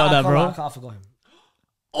 Forget about that, bro. I forgot him.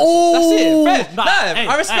 Oh, that's it. Nah,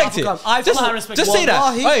 I respect it. Just say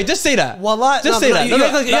that. Hey, just say that. Just say that. You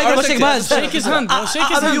gotta shake my hand. Shake his hand, bro. Shake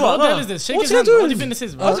his hand. What the hell is this? Shake his hand. What do you think this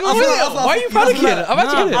is, bro? Why are you panicking? I'm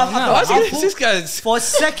actually kidding. This guy's For a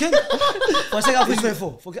second, I thought he was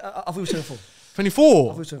 24. I thought he was 24.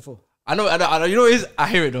 24. I know. You know what it is? I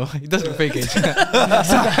hear it though. He doesn't fake it. I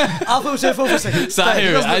thought he was 24 for a second. So I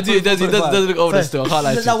hear it. I do. He does look older still. I can't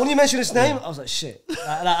lie to you. Now, when you mentioned his name, I was like, shit.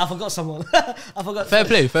 I forgot someone. I forgot. Fair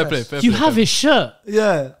play. You have his shirt.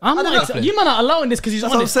 Yeah. I'm not. You man are allowing this because he's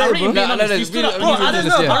honest. I rate him being honest. You stood up. Bro, I don't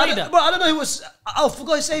know. Bro, I don't know who was. I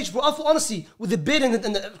forgot his age, bro. I thought honestly with the beard and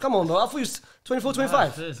the come on, bro. I thought he was 24,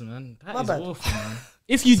 25. Man, that My is bad. awful, man.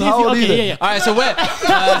 If you did, yeah. All right. So where?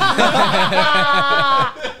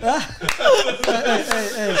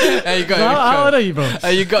 Hey, you got him. How old are you, bro?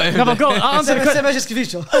 Hey, you got him. Have I got? I'll answer the question.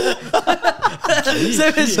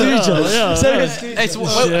 Hey,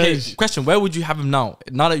 so question: where would you have him now?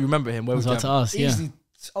 Now that you remember him, where would you have him? Us, yeah. Easily,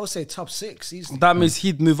 I would say top 6. Easily. That means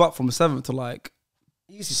he'd move up from 7th to like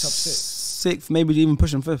Easy top 6th, maybe even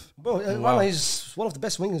pushing 5th. Bro, wow. He's one of the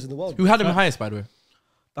best wingers in the world. Who had him highest, by the way?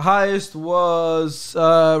 The highest was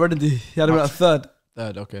Reddy. He had him at 3rd.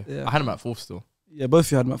 3rd, okay. Yeah. I had him at 4th still. Yeah, both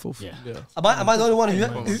of you had him at 4th. Yeah. Am I the only one who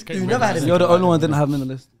never had him? You're the only one that didn't have him in the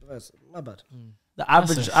list. My bad. The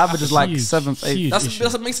average is like huge, 7th,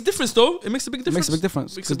 8th. That makes a difference, though. It makes a big difference. It makes a big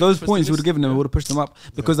difference because those points you would have given him would have pushed him up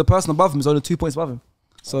because the person above him is only 2 points above him.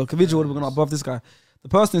 So Kvaratskhelia would have gone above this guy. The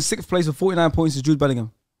person in 6th place with 49 points is Jude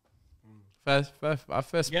Bellingham. Fair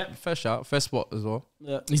shout, fair spot as well.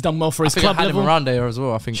 Yeah, He's done well for his I club had him level. around there as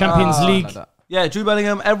well. I think Champions League. Like that. yeah, Jude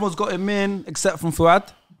Bellingham. Everyone's got him in except from Fuad.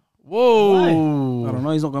 Whoa! I don't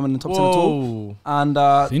know. He's not going in the top 10 at all. And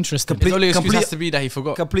Interesting. The only excuse has to be that he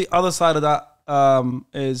forgot. Complete other side of that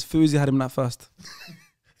is Fuzi had him at 1st.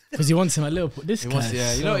 Because he wants him at Liverpool. This guy.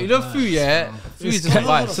 Yeah, you know, Fu. Yeah, Fu's on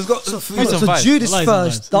vibes. So, it's got, So Jude is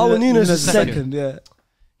first. Darwin Núñez is second. Yeah.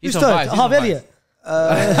 He's Who's on third? vibes. Harvey Elliott.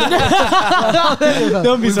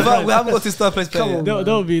 Don't be we surprised. haven't got his 3rd place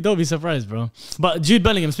player. Don't be surprised, bro. But Jude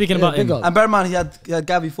Bellingham, speaking about him, And bear in mind, he had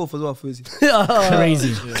Gavi 4th as well, Fuzi.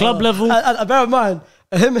 crazy. Club level. And bear in mind,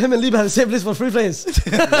 him and Liba had the same list for 3 players.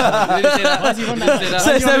 Why does he run that?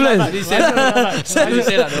 Same Did he say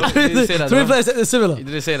that? Did he say that? 3 players similar. He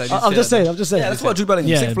didn't say that. I'm just saying. Yeah, that's what Jude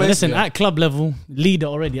Bellingham. Yeah, 6th but place. listen, at club level, leader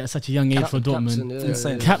already at such a young age for Dortmund.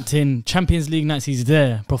 Insane. Captain, Champions League nights, he's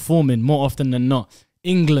there, performing more often than not.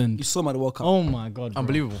 England. You saw him at the World Cup. Oh my God, bro.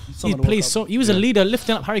 Unbelievable. He plays so. He was a leader,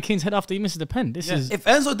 lifting up Harry Kane's head after he misses the pen. This is If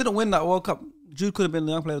Enzo didn't win that World Cup, Jude could have been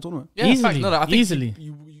the young player of the tournament. Yeah, easily. in fact, I think Easily.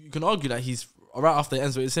 You can argue that he's right after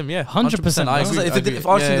Enzo. It's him. Yeah, 100%. I So agree. if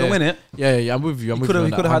Arsenal didn't win it, yeah, I'm with you. He could have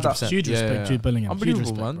had that. 100%. Huge respect, Jude Bellingham. Unbelievable,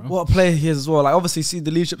 Huge respect, man. bro. what a player he is as well. Like obviously, see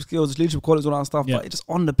the leadership skills, leadership qualities, all that stuff. Yeah. But just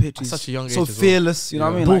on the pitch, he's such a young age so as well. fearless. You know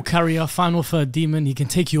what I mean? Ball Like, carrier, final third demon. He can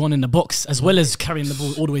take you on in the box as well as carrying the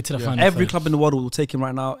ball all the way to the final. every third. club in the world will take him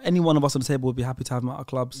right now. Any one of us on the table would be happy to have him at our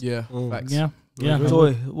clubs. Yeah, facts. Yeah, yeah.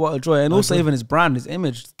 Joy, what a joy, and also even his brand, his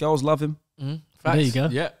image. Girls love him. Facts. There you go.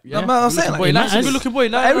 Yeah. No, man, I'm saying Boy, like, he's a good looking boy.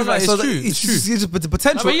 No, everything. it's So true. it's It's true. He's just the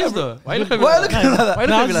potential. Why are you looking Why are you looking at that? Why are you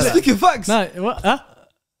looking at me like that? Speaking facts. No, what? Huh?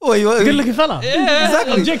 Oh, Good looking fella. Yeah,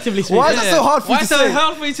 exactly. Objectively speaking. Why is that so hard for you to say? Why is it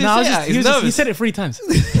hard for you to No, say? he said it 3 times.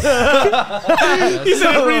 He said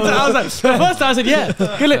it 3 times. I was like, the first time I said, yeah.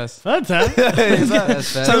 Good look. Third time.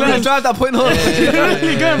 So we're gonna drive that point home.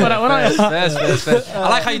 You're going for that one, aren't you? Fair. I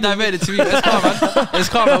like how you diverted to me. It's calm, man. It's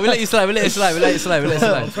calm, man. We let you slide. But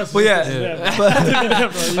yeah,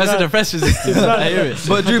 That's the press resistance. I hear it.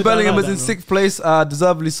 but Jude Bellingham is in 6th place,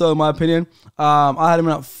 deservedly so in my opinion. I had him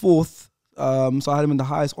at 4th. So I had him in the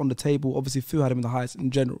highest on the table. Obviously, Fu had him in the highest in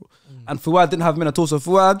general. And Fuad didn't have him in at all. So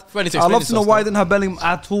Fuad, I'd love to know why you didn't have Bellingham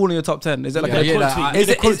at all in your top 10. Is it like is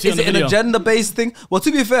it an agenda-based thing? Well,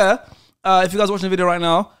 to be fair, if you guys are watching the video right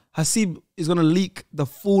now, Hasib is going to leak the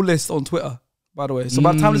full list on Twitter, by the way. So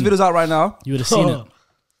by the time this video's out right now, You would have seen it.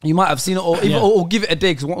 you might have seen it, or give it a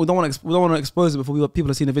day because we don't want to expose it before people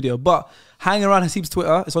have seen the video. But hang around Hasib's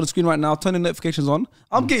Twitter, it's on the screen right now. Turn the notifications on.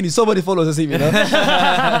 I'm getting you so many followers, Hasib. You know,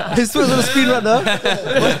 his Twitter's on the screen right now.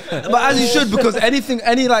 But as you should, because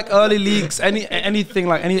any like early leaks, anything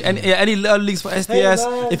like any early leaks for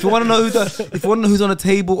SDS. If you want to know who's on the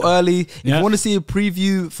table early, if you want to see a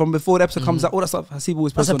preview from before the episode comes out, all that stuff, Hasib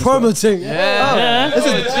always posts. That's a promo thing.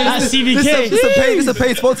 That's CVK. This is a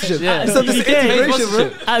paid sponsorship. This is integration,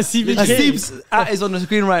 bro. At CVK. Hasib's ad is on the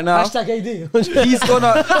screen right now. Hashtag AD. He's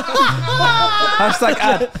gonna hashtag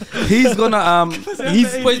ad. He's gonna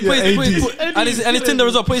And his Tinder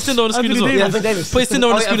as well. Put his Tinder on the screen as well. Yeah, Put his Tinder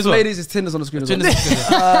on the screen as well. Ladies, his Tinder's on the screen as well.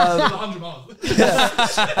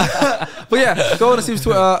 But yeah, go on Hasib's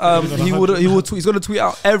Twitter. He's gonna tweet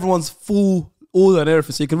out everyone's full order and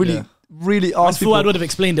everything, so you can really ask people. Fuad would have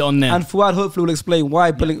explained it on there. And Fuad hopefully will explain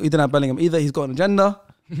why he didn't have Bellingham. Either he's got an agenda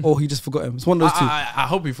or he just forgot him. It's one of those two. I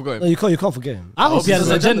hope you forgot him. No, you can't forget him. I hope he has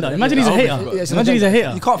an agenda. Imagine he's a hater. Imagine he's a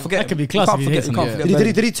hater. You can't forget. That could be You class. can't if he forget. hates You him. can't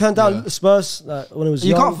forget. Did he turn down Spurs when he was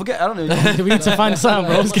You young? can't forget. I don't know. We need to find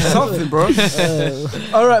something, bro. Something, bro.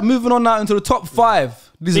 All right, moving on now into the top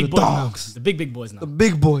 5. These are the dogs. The big boys now. The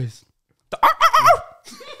big boys.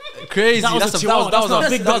 Crazy. That was a chihuahua. That's not a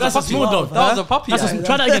big dog. That's a small dog. That was a puppy. Try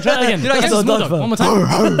that again. That's a small dog. One more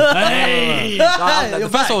time. Hey. The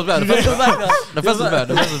first one was bad. The first was bad.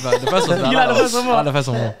 You like the first one more? I like the first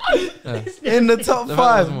one more. In the top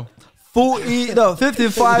 5,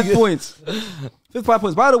 55 points. 55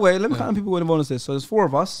 points. By the way, let me count people who are involved in this. So there's 4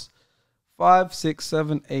 of us. 5, 6,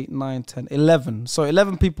 7, 8, 9, 10, 11. So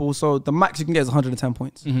 11 people. So the max you can get is 110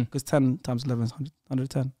 points. Because 10 times 11 is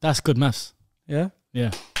 110. That's good maths. Yeah?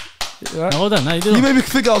 Yeah. Right? No, well done. No, you did You made me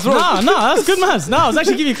think I was wrong. No, that's good maths. No, I was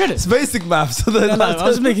actually giving you credit. It's basic maths. So I was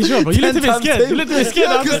just making sure, bro. You looked a bit scared. You looked a bit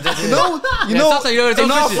scared. You know,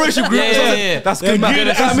 in our friendship group, that's good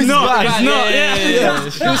maths. That means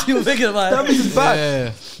it's bad. You were thinking about That means it's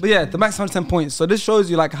bad. But yeah, the max 110 points. So this shows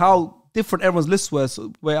you like how different everyone's lists were.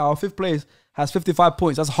 So where our 5th place has 55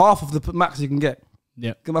 points. That's half of the max you can get.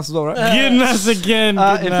 Yeah. Good maths as well, right? Good maths again.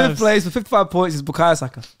 In 5th place with 55 points is Bukayo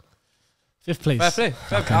Saka. 5th place. Fair play.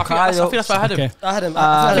 I think that's why I had him. Okay. I had him.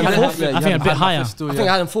 I think a bit higher. I think I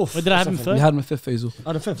had him 4th. Where did I have him You 3rd? had him in 5th, Faisal. I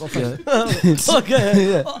had him 5th.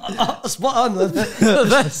 Okay. Spot on.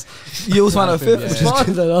 You also had him 5th. Spot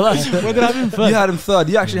on. Where did I have him 3rd? You had him 3rd.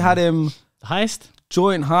 You actually had him Highest?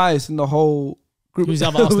 joint highest in the whole group. Who's the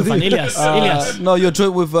other Arsenal fan? Ilias. No, you're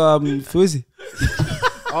joint with Fuizzi.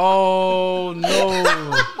 Oh no.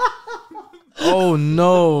 Oh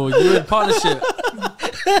no. You're in partnership.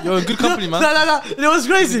 You're in good company, man. No. It was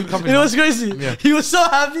crazy. Yeah. He was so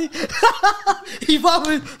happy. He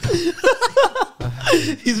fucking.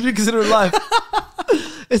 He's reconsidering life.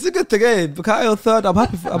 It's a good thing, eh? Bukayo 3rd. I'm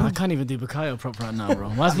happy for I can't even do Bukayo proper right now, bro.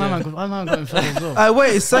 Why's my man going 3rd as well?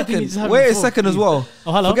 wait a second. Wait a second as well.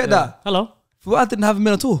 Oh, hello. Forget that. Hello. Fuad didn't have him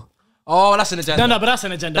in at all. Oh, that's an agenda. No, but that's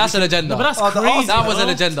an agenda. That's an agenda. No, but that's the crazy. That was bro. an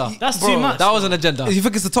agenda. That's too much. That was an agenda. You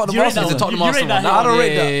think it's the Tottenham You rate Arsenal? that It's a one? Tottenham You rate Arsenal. that I don't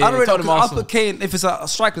rate that. I don't rate that. Tottenham I Arsenal. put Kane, if it's a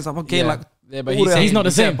striker, I put Kane like. Yeah, but all the- He's not the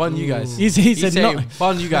he said same. bun you guys. He said not.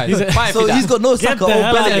 Bun you guys. He's a- Fire So for he's that. got no Get Saka the or hell out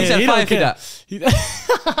of Bellingham. He here. said He fire don't for care.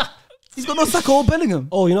 that. He's got no Saka or Bellingham.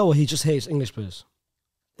 Oh, you know what? He just hates English players.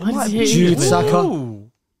 Why does he hate Jude English? Saka.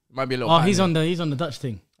 Might be a little. Oh, he's on the Dutch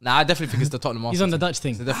thing. Nah, I definitely think it's the Tottenham Arsenal. He's on the Dutch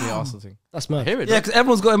thing. It's definitely Arsenal thing. That's mad. I hear it. Yeah, because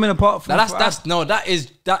everyone's got him in apart from. That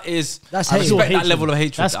is. That's I hate. respect that level of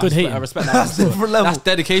hatred. That's good hate. I respect that. That's different level. That's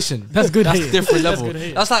dedication. That's good That's hate. different That's level. good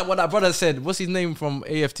hate. That's like what that brother said. What's his name from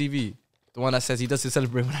AFTV? The one that says he does to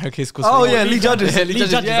celebrate when Harry Kane scores. Oh yeah, Lee Judges. Yeah, Lee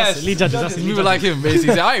Judges. Yes. Lee Judges. That's People like him, basically.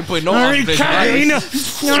 He said, I ain't putting no Harry Arsenal Kane!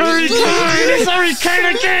 players. Harry Kane! It's Harry Kane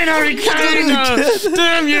again! Harry Kane!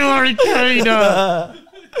 Damn you, Harry Kane!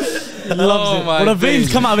 He loves it. my When the veins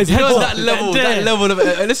days. come out of his You head. know that level of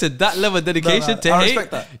listen, that level of dedication to I hate.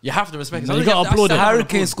 respect that. You have to respect. You gotta applaud him. Harry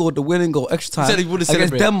Kane scored the winning goal extra time He said he wouldn't against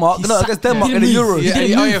celebrate. Denmark. He No, sat- against Denmark he in the didn't Euros. move. He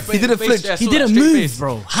didn't move. He didn't flinch. He didn't move,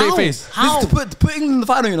 bro. How? face. How? To put England in the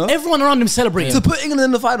final, you know. Everyone around him celebrating. To put England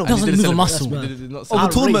in the final Doesn't didn't move a celebrate. muscle. of the I rate him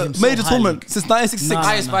tournament, so major highly. tournament since 1966. Nah.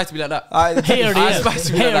 I aspire to be like that. Hater of the I year. aspire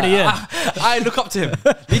to be Hater like of the year. that. I look up to him.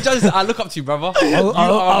 Lee Judges, I look up to you, brother. He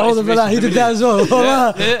did that as well.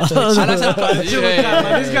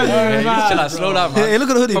 This guy's moving mad. Slow down, Hey, man. look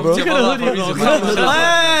at the hoodie, bro. Look at the hoodie, bro.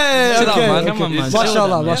 Hey, Chill out, okay. man. Come on, man.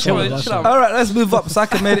 Mashallah. All right, let's move up.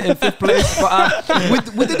 Saka made it in 5th place,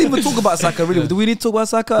 but we didn't even talk about Saka. Really, do we need to talk about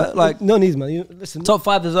Saka? Like No need, man. Listen, top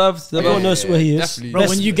 5 deserves. everyone knows where he is. Definitely. Bro,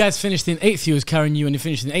 when you guys finished in 8th, he was carrying you, and you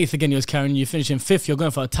finished in 8th again, he was carrying you. You finished in 5th, you're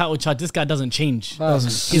going for a title charge. This guy doesn't change.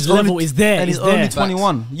 His level is there. And he's there. only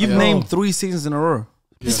 21. You've named 3 seasons in a row.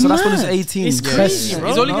 So that's when he's 18. It's Yeah. crazy, bro.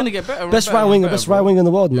 He's only going to get better. Best right winger in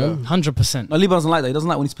the world, man. 100%. No, Liban doesn't like that. He doesn't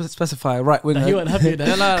like when you specify right winger. He wasn't happy with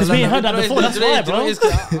that. Because we ain't heard that before. That's why, bro.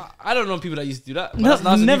 I don't know people that used to do that. No, That's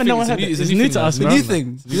a new never thing. know It's what a new- happened. it's a It's new to thing, us, man. bro. New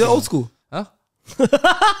thing. You're old school. Huh?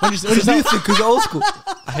 It's a new thing because you're old school.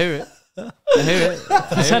 I hear it. I hear it.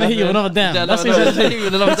 He's trying to hit you with another damn. Yeah, That's no, what no, he's trying to hit you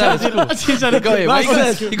with another damn. It's cool. That's what he's trying to Go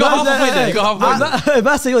ahead. do. You got halfway there. You got halfway there.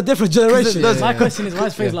 That's a different generation. My question is, why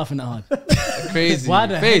is FaZe laughing that hard? Crazy. Why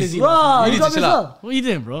the hell Face. is he Bro, laughing? You you need got to me chill out. up. What are you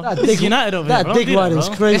doing, bro? That It's dick- United over here, That bro. dick Don't do riding that, is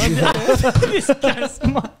bro. crazy. This guy's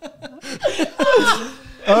mad.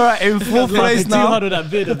 All right, in 4th place Too hard now. with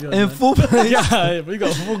that beard of yours, In man. 4th place. Yeah, we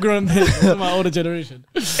got full grown beard. That's my older generation.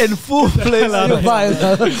 In 4th place.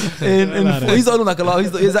 He's not like a lot.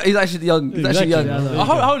 He's actually young. He's actually young.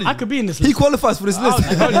 How old is I he? could be in this He list. qualifies for this list.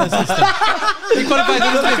 He qualifies in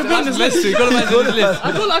this list. He qualifies in this list.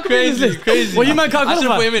 I could be in this list. Crazy. Well, you man can't I should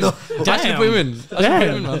qualify. put him in. I should put him in.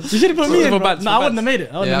 Damn. Man. You should have put me in, For bro. bats, No, for I wouldn't bats. have made it.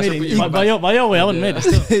 I Yeah, I wouldn't should have put made you it. in By your way, I wouldn't have made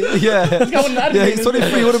it still. Yeah. Yeah, he's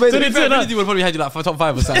 23. Would have made To be it. fair, Vinicius would probably had you like for top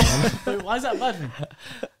 5 or something. Wait, why is that bad, man?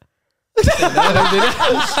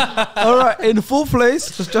 All right, in 4th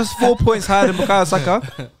place, just 4 points higher than Bukayo Saka.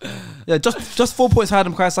 Yeah, just 4 points higher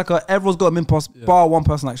than Bukayo Saka. Everyone's got him in pass, bar one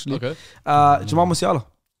person actually. Okay. Jamal Musiala.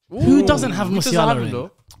 Who doesn't have Who doesn't Musiala have him, in?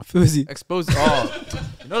 though? Who is he? Exposed. Oh,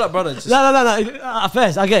 you know that brother. Just, No.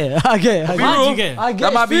 First, I get it. Why did you get it? I get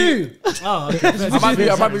That might be- you. Oh, okay.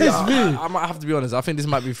 I might have to be honest. I think this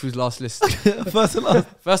might be Fu's last list. First and last.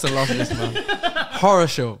 First and last list, man. Horror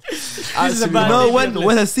show. is a Absolutely. bad No, idea.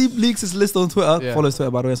 when Hasib leaks his list on Twitter, Yeah. follows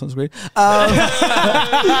Twitter by the way, it's on screen.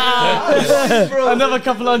 Another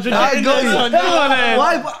couple hundred. I got you. Come on, then.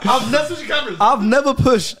 Why? I've never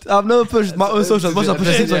pushed my own social as much as I push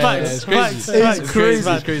Hasib's social. It's crazy. It's crazy.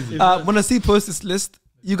 It's crazy. When Hasib posts this list,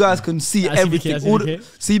 you guys can see At everything. CBK, All the-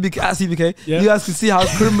 CBK at CBK. Yeah. You guys can see how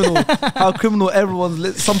criminal everyone's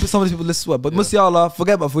list. Some of these people's lists were. But Musiala,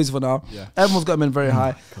 forget about Fuzi for now. Yeah. Everyone's got him in very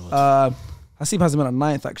high. Hasib has him in at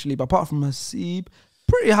 9th actually, but apart from Hasib,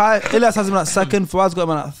 pretty high. Elias has him at 2nd. Fawaz got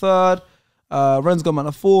him at 3rd. Ren's got him at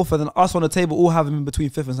 4th, and then us on the table all have him in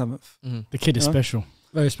between 5th and 7th. The kid is special.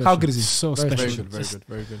 Very special. How good is he? So Very special.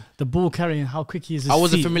 Very good. The ball carrying, how quick he is. I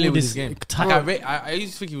wasn't feet, familiar all with this his game. tackle. I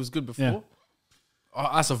used to think he was good before. Yeah.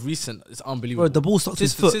 As of recent, it's unbelievable. Bro, the ball stuck to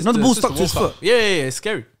his Since foot. The ball stuck to his World foot. Cup. Yeah, it's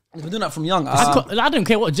scary. He's been doing that from young. I don't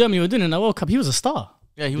care what Germany were doing in the World Cup. He was a star.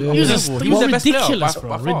 Yeah, he He was was unbelievable. a He was their best player ridiculous, by bro.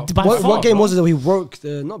 far. By far, What game bro. was it that he broke?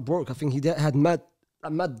 Not broke. I think he had mad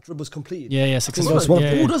dribbles completed. Yeah, That's successful. one The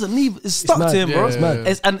Yeah, ball doesn't leave. It's stuck mad. to him, bro. It's mad.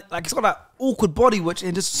 Yeah. And like it's got that awkward body which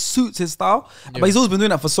it just suits his style. But he's always been doing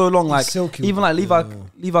that for so long. Like silky. even like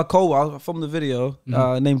Levi Cole from the video,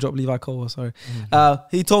 name drop Levi Cole. Sorry,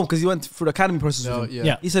 he told him because he went through the academy process with him.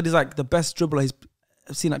 Yeah. He said he's like the best dribbler he's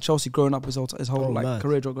seen at Chelsea growing up his whole like mad.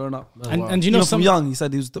 career growing up. And you know Even some from young, he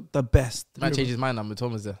said he was the best. Might change his mind now.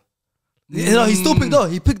 Thomas there. You know, he still picked up.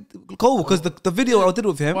 He picked Cole because the video I did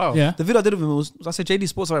with him. Wow. Yeah. The video I did with him was I said JD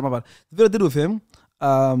Sports. Sorry, my bad. The video I did with him.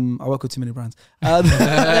 I work with too many brands. That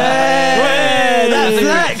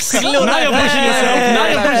flex. Now you're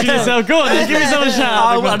pushing yourself. Go on, give me some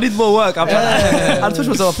shout. I need more work. I'm trying to push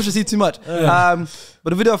myself. I push the seat too much. But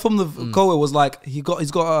the video I filmed of Kowe was like he's got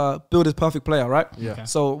to build his perfect player, right? Yeah. Okay.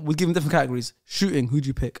 So we give him different categories: shooting, who do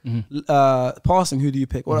you pick? Passing, who do you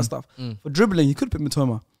pick? All that stuff. For dribbling, he could pick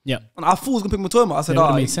Matoma. Yeah. And I thought he was gonna pick Matoma. I said,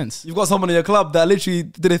 it makes sense. You've got someone in your club that literally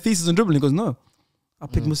did a thesis on dribbling. He goes, no, I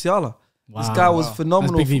picked Musiala. Wow. This guy was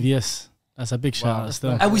phenomenal. That's big VVS. That's a big shout out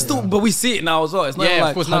still. And but we see it now as well. It's not like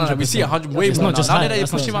of course, no, we see it 100 way more. It's not just now that they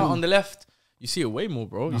push him out on the left, you see it way more,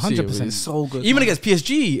 bro. 100%. It's so good. Even against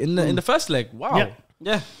PSG in the first leg. Wow.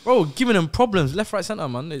 Yeah. Bro, giving them problems left, right, centre,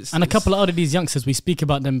 man. And a couple of these youngsters, we speak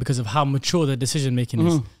about them because of how mature their decision making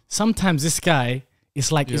is. Sometimes this guy,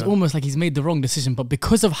 it's almost like he's made the wrong decision, but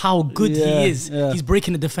because of how good he is, he's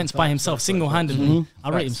breaking the defense by himself, single-handedly. I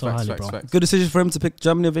rate him so highly, bro. Good decision for him to pick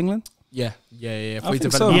Germany of England? Yeah. I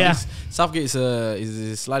think so. Southgate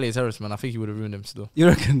is slightly a terrorist, man. I think he would have ruined him still. You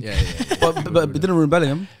reckon? Yeah. but it didn't ruin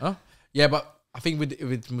Bellingham. Huh? Yeah, but I think with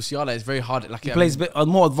Musiala, it's very hard. Like he plays a bit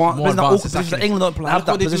more advanced. Exactly. England don't play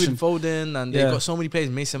that position. Foden, and they've got so many players.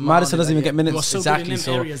 Mason Madison doesn't even get minutes. Exactly.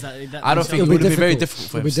 So I don't think it would be very difficult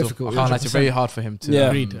for him. I can't lie, it's very hard for him to.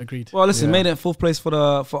 Yeah. Agreed. Well, listen, made it 4th place for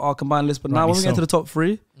our combined list, but now when we get to the top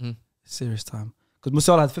 3, serious time because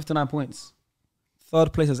Musiala has 59 points.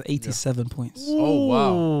 3rd place has 87 points. Oh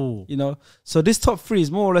wow! You know, so this top 3 is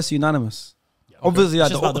more or less unanimous. Obviously,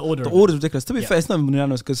 the order is ridiculous. To be fair, it's not even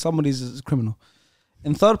unanimous because somebody's is criminal.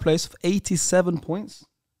 In 3rd place with 87 points,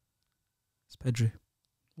 it's Pedri.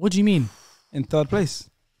 What do you mean? In 3rd place,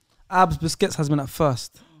 Abs Busquets has been at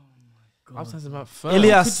 1st. Abs has him at 1st.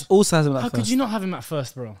 Elias also has him at 1st. How could you not have him at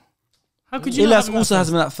 1st, bro? How could you? Elias also has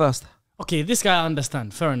him at 1st. Okay, this guy I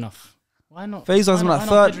understand. Fair enough. Why not? Faisal has him at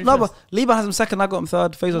 3rd. No, but Liban has him 2nd. I got him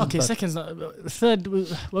 3rd. Faisal has him 3rd. Second's not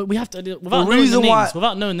 3rd. Well, we have to without knowing the names.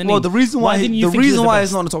 Without knowing the names. Well, the reason why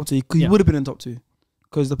he's not in the top 2, he would have been in the top 2,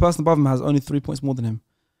 because the person above him has only 3 points more than him.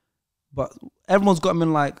 But everyone's got him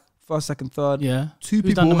in like 1st, 2nd, 3rd. Yeah. 2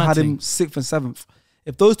 people had him 6th and 7th.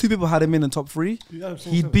 If those 2 people had him in the top 3,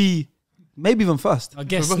 he'd be maybe even 1st. I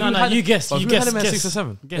guess. No, you guess. You guess. 6 or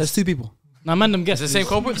 7. There's 2 people. Now, random guess. Is it the same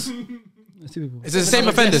culprits? There's 2 people. Is it the same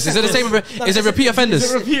offenders? Is it the same? Is it repeat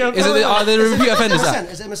offenders? Are they repeat offenders?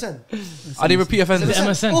 Is it MSN? Are they repeat offenders? Is it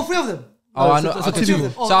MSN? All 3 of them. Oh, I know. Okay, 2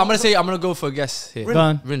 people. So I'm gonna go for a guess here.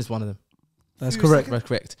 Rin is one of them. That's correct. That's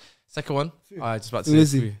correct. Second one. I just about to Who say.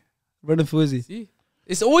 is he? Running for Izzy. See?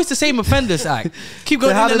 It's always the same offenders, act. Keep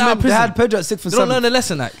going in and out of They prison. had Pedro at 6th and 7th. They don't learn the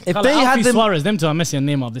lesson, act. If they had them, Suarez, them two are Messi and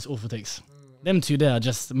Neymar of this awful takes. Them two there are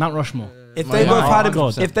just Mount Rushmore. if they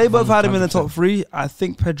both had him in the top 3, I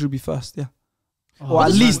think Pedro would be 1st. Yeah. Or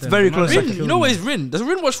at least very close. Rin, you know what is Rin? Does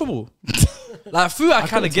Rin watch football? Like, Fu, I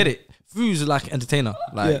kind of get it. Fu's like entertainer.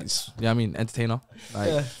 Like, I mean, entertainer.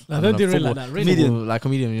 Like, I don't do Rin like that. Comedian. Like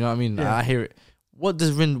comedian, you know what I mean? Yeah. I hear it. What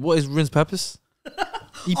is Rin's purpose?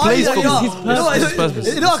 He plays football. You know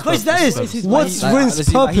what crazy that is? What's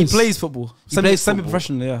Rin's purpose? He plays football.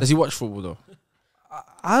 Semi-professional, yeah. Does he watch football though?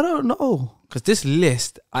 I don't know. Because this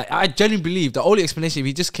list, I genuinely believe the only explanation, if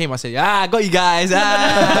he just came, I said, I got you guys. He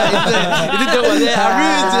did one there.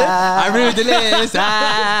 I ruined the list.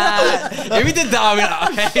 If he did that, I mean,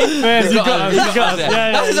 okay. You got him.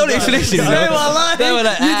 That's his only explanation. They were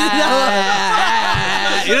like,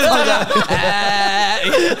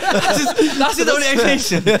 that's his only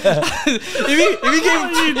explanation. If he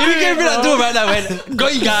came through that door right now, went,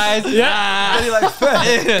 got you guys. And you're like,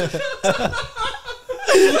 fair.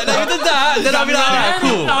 And then you did that, then I'll be like, alright,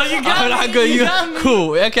 cool. You got me.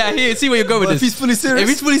 Cool. Okay, I hear. See where you're going with If this. he's fully serious. If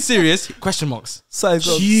he's fully serious, question marks.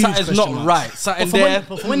 Something's not right. Something there.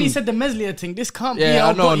 But when he said the Meslier thing, this can't be. Yeah,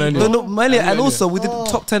 I know. And also, we did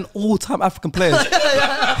top 10 all-time African players.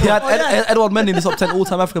 He had Edouard Mendy in the top 10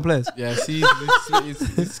 all-time African players. Yeah, see,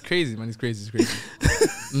 it's crazy, man. It's crazy.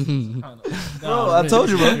 Bro, I told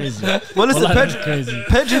you, bro. Well, listen,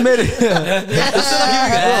 Pedri made it.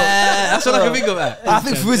 That's what I can think of. I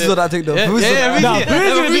think Fuzi's on that thing, though. Fuzi would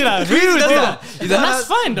do that. That's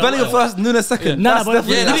fine, though. Bellingham 1st, Nunes 2nd. That's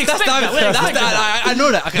that. I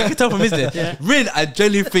know that. I can tell from his there. Rin, I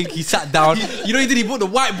genuinely think he sat down. You know he did? He brought the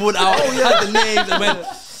whiteboard out, had the names, and went.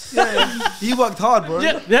 He worked hard, bro.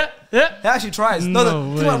 Yeah. He actually tries.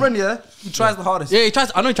 No, Rin, he tries the hardest. Yeah, he tries.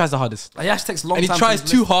 I know he tries the hardest. He actually takes a long time. And he tries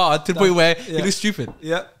too hard to the point where he looks stupid.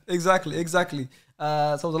 Yeah, exactly.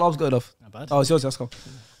 So the alarm's going off. Not bad. Oh, it's yours, let's go.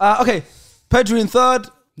 Okay, Pedri in 3rd.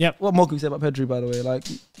 Yep. What more can we say about Pedri, by the way? Like,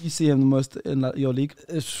 you see him the most in your league.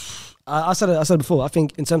 I said it before. I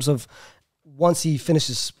think in terms of once he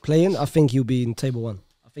finishes playing, I think he'll be in table 1.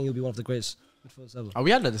 I think he'll be one of the greatest midfielders ever.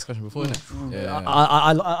 We had that discussion before, innit? Yeah.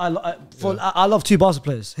 I love two Barca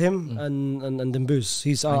players, him and Dembuz.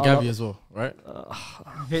 He's and Gavi as well, right?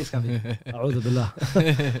 Hates Gavi. A'udhu billah.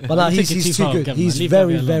 But nah, he's too good. He's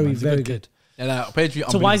very, very, very good. Yeah, Pedri.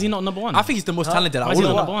 So why is he not number one? I think he's the most talented. Why is he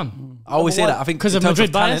not number one? I always say that. I think because of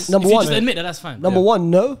Madrid bias. Number if one, you just admit that, that's fine. Number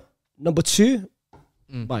one, no. Number two,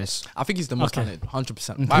 bias. I think he's the most talented,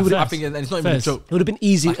 100%. I think, and it's not even a joke. It would have been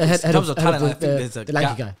easy ahead of talent. I think there's a the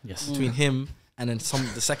lanky guy. Yes, between him and then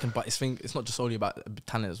the second. But it's not just only about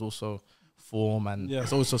talent; it's also form, and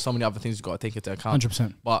it's also so many other things you got to take into account.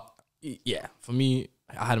 100%. But yeah, for me,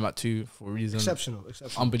 I had him at 2 for a reason. Exceptional.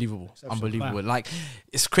 Unbelievable. Wow. Like,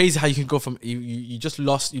 it's crazy how you can go from you just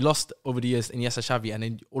lost over the years in Yasa Xavi, and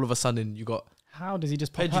then all of a sudden you got. How does he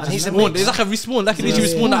just pop Pedri out? It's like a respawn. Like literally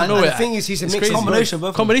respawn out of nowhere. The thing is, he's a mix. Combination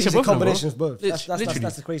of both. That's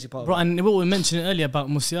the crazy part. Bro, and what we were mentioning earlier about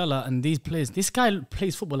Musiala and these players. This guy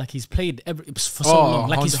plays football like he's played for so long.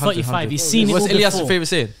 Like he's 35. He's seen it all before. What's Elias' favourite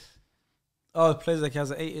saying? Oh, it plays like he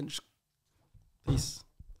has an 8-inch piece.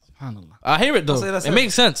 I hear it though. It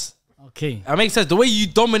makes sense. Okay, it makes sense. The way you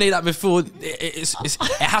dominate that midfield, it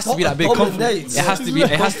has to be that big. It has to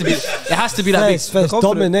be that big.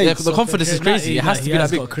 Dominate. The confidence is crazy. It has to be that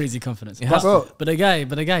big. Got crazy confidence. But the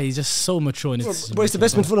guy, he's just so mature. And he's the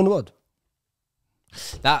best midfielder in the world.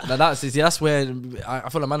 That's where I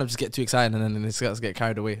feel like man just get too excited and then it's get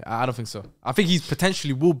carried away. I don't think so. I think he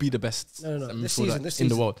potentially will be the best midfielder in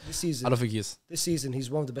the world. This season, I don't think he is. This season, he's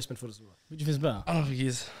one of the best midfielders in the world. Which of his better? I don't think he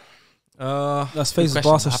is. That's FaZe's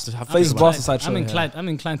Barca side trend. I'm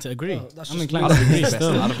inclined to agree. That's I'm inclined to agree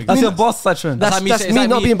still. That's your Barca side trend. That's me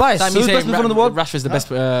not being biased. Who's the best midfielder in the world? Rashford's the best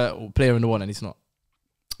player in the world and he's not.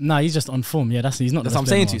 Nah, he's just on form. Yeah, he's not. That's what I'm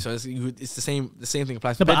saying to you. So it's the same thing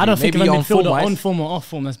applies to Pedri. But I don't think maybe a midfielder on form or off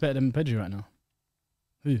form that's better than Pedri right now.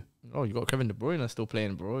 Who? Oh, you got Kevin De Bruyne still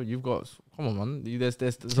playing, bro. You've got come on, man. There's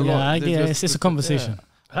a lot. Yeah, it's a conversation.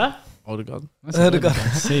 Huh? Odegaard. All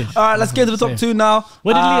right, let's get to the top 2 now.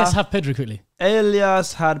 Where did Elias have Pedri quickly?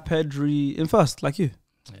 Elias had Pedri in first, like you.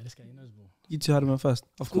 Yeah, this guy knows ball. You two had him in first,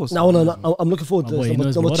 of course. No, I'm looking forward to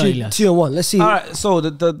this. Number 2 and 1. Let's see. All right, so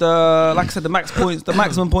the like I said, the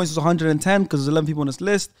maximum points was 110 because there's 11 people on this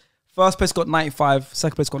list. First place got 95,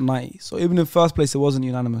 second place got 90. So even in first place, it wasn't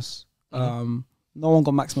unanimous. No one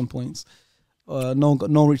got maximum points. No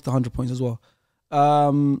one reached the 100 points as well.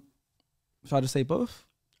 Should I just say both?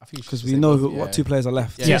 Because we know what 2 players are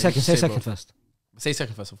left. Say second first. Say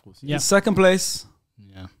second first, of course. Yeah. In second place,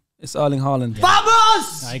 it's Erling Haaland. Yeah.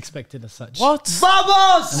 Vamos! I expected as such. What?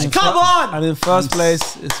 Vamos! Come on! And in first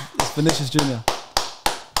place, it's Vinicius Jr.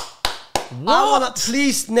 I want to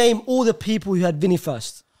please name all the people who had Vinny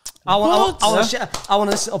first. I want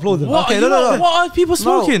to applaud them. What? Okay, no. What are people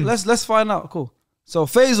smoking? No, let's find out. Cool. So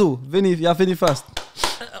Faisal, Vinny, you have Vinny first.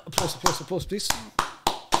 Applause, please.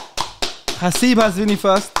 Hasib has Vinny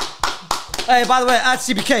first. Hey, by the way, at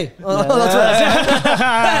CBK.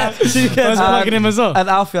 CBK is plugging him as well. And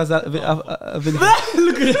Alfie has Vinny.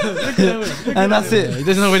 Look at him. And that's it. He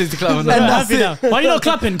doesn't know where to clap. And that's it. Why are you not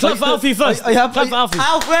clapping? Clap for Alfie first. Clap for Alfie.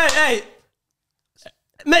 Alfie, hey.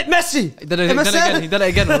 Messi. He did it again. He did it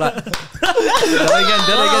again. Did it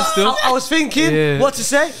again still. I was thinking what to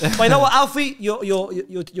say. But you know what, Alfie? You're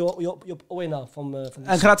away now from this.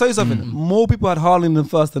 And can I tell you something? More people had Haaland in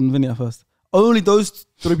first than Vinny at first. Only those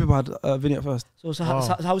 3 people had Vinny at first. So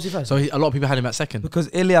how was he first? So a lot of people had him at second. Because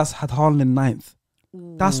Elias had Haaland in 9th.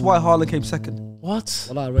 That's why Haaland came second. What?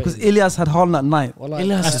 Because Elias had Haaland at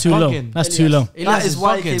 9th. That's too low. That's too low. That is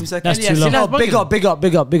why he came second. That's too low. Big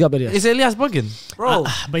up, Elias. Is Elias bugging? Bro,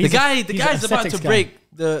 the guy's about to break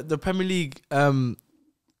the Premier League goal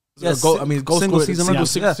season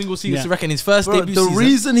record in his first debut season. The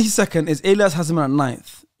reason he's second is Elias has him at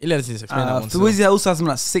 9th. Elias needs to explain that one. Fuizzi also has him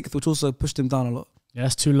at 6th, which also pushed him down a lot. Yeah,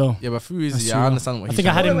 that's too low. Yeah, but Fuizzi, I understand what he's saying.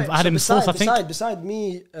 I think I had him fourth, I think. Beside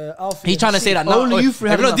me, Alfie. He's trying to say that now. Only you three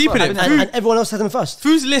had him deep in it. And everyone else had him first.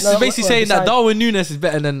 Fu's list is basically saying that Darwin Nunes is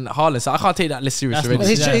better than Haaland, so I can't take that list seriously.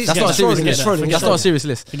 That's not a serious list. That's not a serious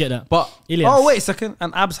list. Forget that. But oh, wait a second.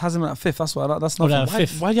 And Abs has him at 5th. That's why. That's not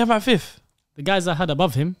fifth. Why do you have him at 5th? The guys I had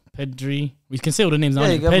above him, Pedri. We can say all the names now.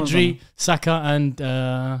 Pedri, Saka, and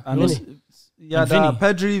Vinny. Yeah,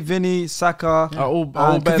 Pedri, Vinny, Saka, all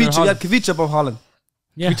and Kavicha. You had Kavicha above Haaland.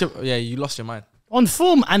 Yeah, you lost your mind. On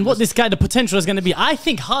form and what this guy, the potential is going to be. I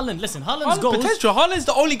think Haaland, Haaland's goals. Potential. Haaland's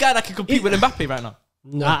the only guy that can compete with Mbappe right now.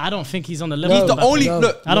 No. I don't think he's on the level. He's the only.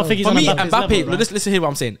 Look, I don't think he's on Mbappe's level. Look, listen here what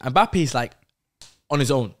I'm saying. Mbappe is like on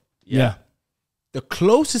his own. Yeah. The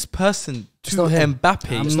closest person to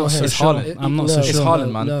Mbappe is Haaland. I'm not so sure. It's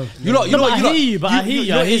Haaland, man. I hear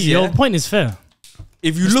you. Your point is fair.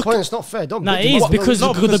 if you look, it's not fair. Don't. No, it is because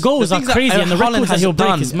the goals are crazy and the records that he'll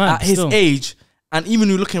break is mad. At his age, and even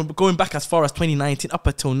looking going back as far as 2019 up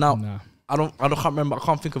until now, I can't remember. I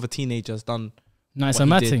can't think of a teenager has done. No, it's a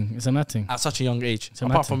mad thing. It's a mad thing at such a young age.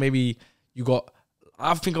 Apart from maybe you got.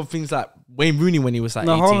 I think of things like Wayne Rooney when he was like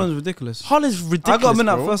 18. Haaland's ridiculous. Haaland's ridiculous. I got him in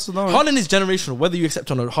that first. Haaland is generational, whether you accept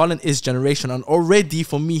it or not. Haaland is generational, and already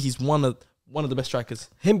for me, he's one of the best strikers.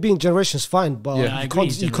 Him being generational is fine, but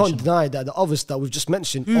you can't deny that the others that we've just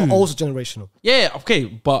mentioned are also generational. Yeah, okay,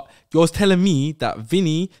 but you're telling me that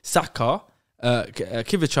Vinny, Saka,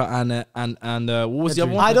 Kivica and what was the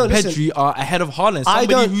other one? Pedri are ahead of Haaland.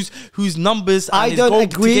 Somebody whose numbers and his goal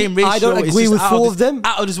to game ratio I don't agree with 4 of them.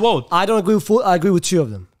 Out of this world. I don't agree with 4. I agree with 2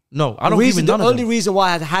 of them. No, I don't agree with none of them. The only reason why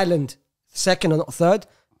I had Haaland second and not third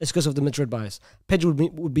is because of the Madrid bias.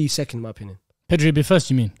 Pedri would be second, in my opinion. Pedri would be first,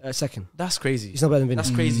 you mean? Second. That's crazy. He's not better than Vinny.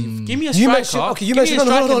 That's crazy. Give me a striker. You mentioned in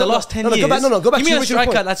the last 10 years. Go back Give me a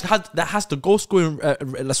striker point. that has the goal scoring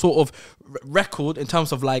sort of record in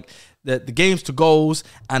terms of like the games to goals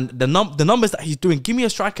and the numbers that he's doing. Give me a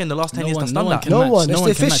striker in the last 10 years that's done that. No one. It's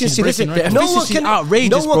the efficiency. The efficiency is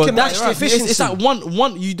outrageous, bro. No one can match the efficiency. It's like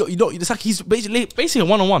one. You don't. It's like he's basically a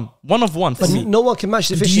 1-on-1, 1 of 1 for me. No one can match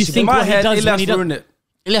the efficiency. Do you think what he does when he does ruin it?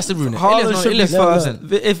 Elias to ruin it. Haaland should be Elias first.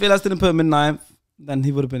 If Elias didn't put him in 9th, then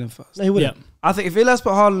he would have been in first. No, he wouldn't. Yeah. I think if Elias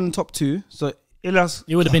put Haaland in top 2, so Elias,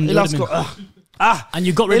 he would have been. And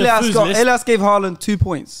you got rid of Elias gave Haaland 2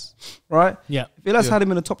 points, right? Yeah. If Elias had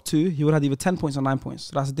him in the top 2, he would have had either 10 points or 9 points.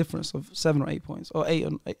 So that's a difference of 7 or 8 points, or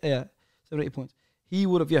 7 or 8 points. He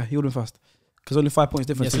would have first. Because only 5 points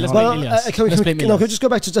difference. Let's blame can we just go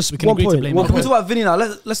back to just one point? Can we talk about Vinny now?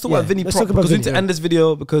 Let's talk about Vinny prop, because we need to end this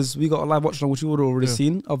video because we got a live watch on which you would have already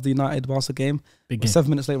seen of the United Barca game. We're 7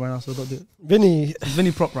 minutes late right now, so don't do it.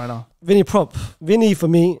 Vinny prop right now. Vinny prop. Vinny for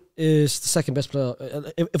me is the second best player.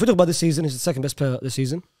 If we talk about this season, he's the second best player this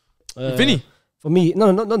season. Vinny? For me,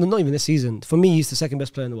 not even this season. For me, he's the second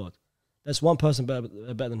best player in the world. There's one person better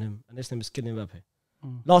than him, and his name is Kylian Mbappe.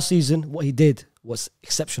 Last season, what he did was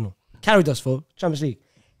exceptional. Carried us for Champions League.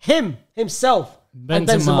 Himself.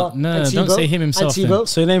 Benzema. No, don't say him himself.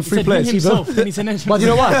 So you name 3 players. But you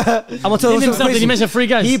know what? I'm gonna tell you himself. Did he mention 3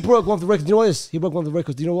 guys? He broke one of the records. Do you know what it is? He broke one of the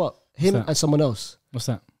records. Do you know what? Him and someone else. What's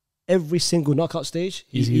that? Every single knockout stage,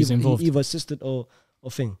 he's involved. He either assisted or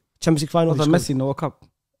thing. Champions League final. Was Messi in the World Cup?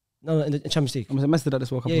 No, in the Champions League. Messi did at this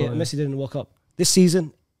World Cup. Yeah, Messi did in the World Cup. This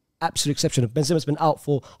season, absolute exception. Benzema's been out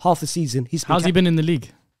for half the season. How's he been in the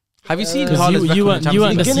league? Have you seen you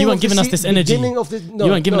weren't giving us this energy. You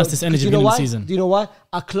weren't giving us this energy beginning of the season. Do you know why?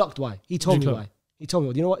 I clocked why. He told me why.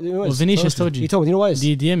 Do you know what? Well, Vinicius told you. He told me. Do you know what it is?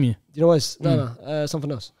 Did he DM you? Do you know what it is? No,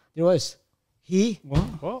 something else. Do you know what it is?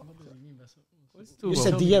 What? You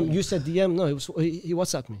said DM. You said DM. No, he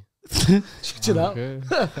WhatsApped me. Chill out.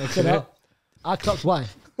 Chill out. I clocked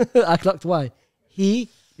why.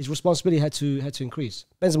 His responsibility had to increase.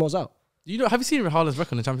 Benzema was out. Have you seen Haaland's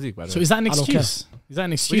record in the Champions League, by the way? So is that an excuse? Is that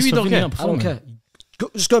an excuse for Vinny? I don't care.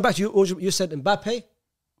 Just going back to you said Mbappe,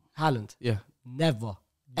 Haaland. Yeah. Never.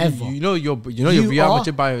 Ever. You know your Real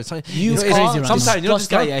Madrid bio. Sometimes this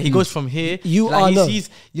guy, he goes from here. He's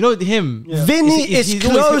him. Yeah. Vinny is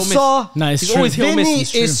closer. No, it's true. Vinny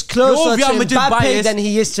is closer to Mbappe than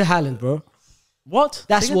he is to Haaland, bro. What?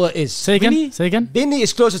 That's what it is. Say again. Vinny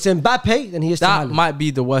is closer to Mbappe than he is to Haaland. That might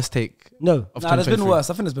be the worst take. No. There's been worse.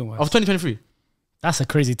 I think there's been worse. Of 2023. That's a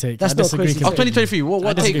crazy take. That's not crazy. Of 2023,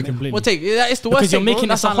 what take? What take? That is the worst. Because you're making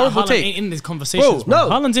that's a horrible take. in these conversations. No,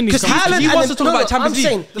 Haaland's in these conversations. He wants to talk about Champions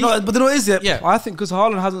League. But you know what is it? Yeah. I think because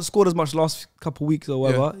Haaland hasn't scored as much last couple of weeks or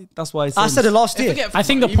whatever. That's why I said it last year. I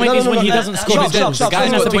think the point is when he doesn't score his goals. The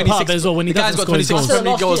guy's got 26 as well. When he doesn't score his goals.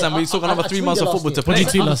 26 goals, and we still got another 3 months of football to play. What did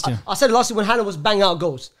you tweet last year? I said it last year when Haaland was banging out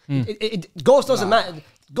goals. Goals doesn't matter.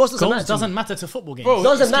 Goals doesn't matter to football games. Bro,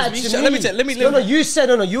 doesn't matter to me. Let me. No, you said.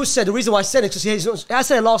 The reason why I said it because I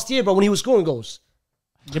said it last year, bro, when he was scoring goals.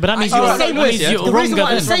 Yeah, but that means you're the reason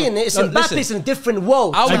why I'm saying it is Mbappe's in a different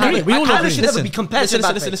world. I agree. We all agree. Haaland should never be compared to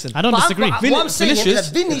Mbappe. Listen. I don't disagree. What I'm saying is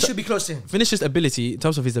that Vinny should be close to him. Vinicius' ability, in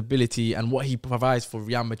terms of his ability and what he provides for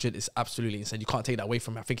Real Madrid, is absolutely insane. You can't take that away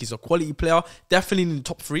from him. I think he's a quality player, definitely in the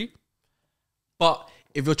top 3. But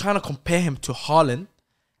if you're trying to compare him to Haaland,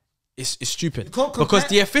 it's stupid. Because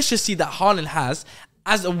the efficiency that Haaland has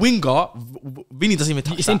as a winger, Vinny doesn't even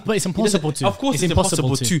touch that. It's impossible to. Of course, it's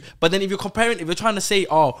impossible to. But then if you're trying to say,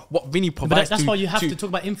 what Vinny provides, but that's why you have to talk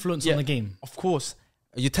about influence on the game. Of course.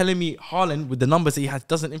 You're telling me Haaland, with the numbers that he has,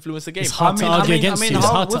 doesn't influence the game? It's hard to argue against you. It's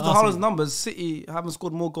hard to argue. Haaland's numbers, City haven't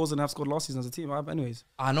scored more goals than they have scored last season as a team. Anyways,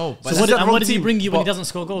 I know. But so what does he bring you when he doesn't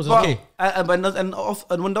score goals? Okay. And when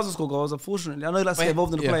he doesn't score goals, unfortunately, I know that's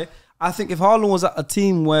involved in the play. I think if Haaland was at a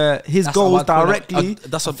team where his goals directly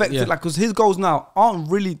affected, like, because his goals now aren't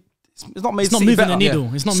really, it's not made. It's not moving the needle.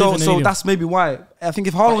 It's not moving the needle. So that's maybe why. I think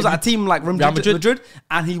if Haaland was at a team like Real Madrid,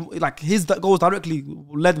 and he like his goals directly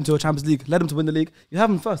led him to a Champions League, led him to win the league, you have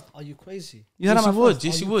him first. Are you crazy? You had him at first.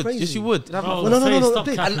 Yes, you would. Yes, you would. No. And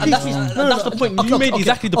that's the point. You made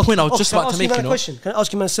exactly the point I was just about to make. Can I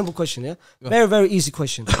ask you a simple question? Yeah, very, very easy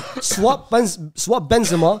question. Swap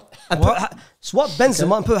Benzema and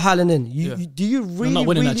put Haaland in. Do you really? You're not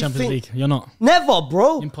winning that Champions League. You're not. Never,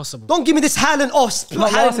 bro. Impossible. Don't give me this Haaland.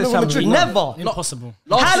 Madrid. Never. Impossible.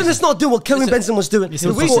 Haaland is not doing what Karim Benzema was doing. He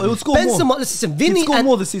would score more. Listen, He'd score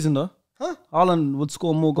more this season though. Huh? Haaland would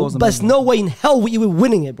score more goals. But there's no way in hell you were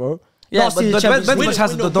winning it, bro. Yeah, but Benzema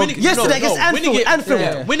has the dog. Yesterday against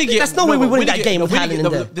Anfield. Winning it. There's no way we winning that game with Haaland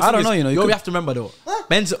in there. I don't know, you know. You have to remember though.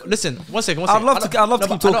 Listen, one second. I'd love to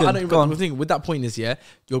keep talking. Go on. The thing with that point is, yeah,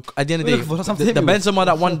 at the end of the day, the Benzema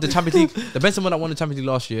that won the Champions League,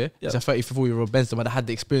 last year, is a 34-year-old Benzema that had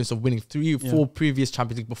the experience of winning 3 or 4 previous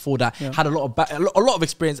Champions League before that, had a lot of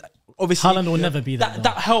experience. Obviously, Haaland will never be that.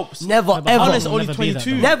 That helps. Never, ever. Haaland's only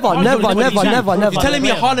 22. Never. You're telling me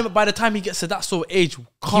Haaland by the time he gets to that sort of age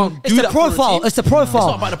can't do that. It's the profile. It's not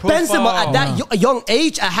about the profile. Benzema at that young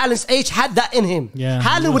age, at Haaland's age, had that in him. Yeah.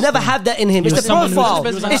 Haaland would never have that in him. It's the profile.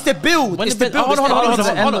 It's the build. It's the build. Hold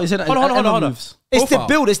on. It's the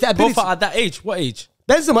build. It's the ability. Profile at that age. What age?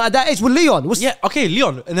 Benzema at that age with Leon.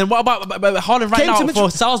 Leon. And then what about Haaland right now for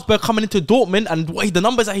Salzburg coming into Dortmund and the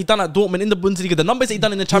numbers that he done at Dortment in the Bundesliga, the numbers that he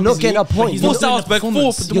done in the Champions League. You're not getting a point. For Salzburg,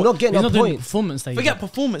 you're not getting a point. Performance. Forget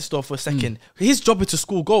performance stuff for a second. His job is to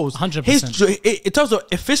score goals. 100%. In terms of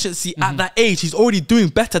efficiency at that age, he's already doing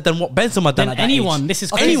better than what Benzema done at that age. This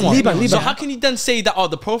is anyone. So how can you then say that?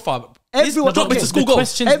 The profile. Everyone job is to score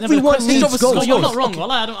goals. Everyone needs goals. You're not wrong.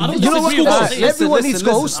 I don't disagree with that. Everyone needs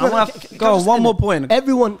goals. Go on, one more point.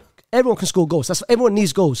 Everyone can score goals. Everyone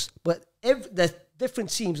needs goals. But there's different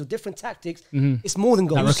teams with different tactics. It's more than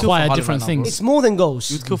goals. That require different things. It's more than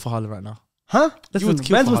goals. You would kill for Haaland right now. Huh? Listen,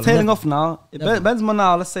 Benzema's tailing off now. Benzema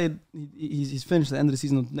now, let's say he's finished at the end of the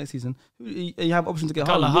season or next season. You have options to get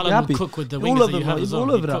Haaland. Haaland will cook with the wingers that you have as well.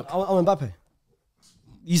 All over that. I want Mbappe.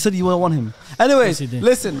 You said you want him. Anyways,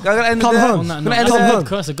 listen, I'm gonna end Come it there. home.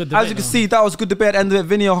 That's a good debate. As you can see, that was a good debate at the end of it.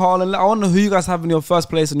 Vinny or Haaland. I want to know who you guys have in your first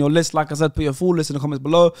place on your list. Like I said, put your full list in the comments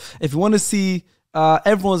below. If you want to see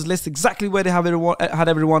everyone's list exactly where they have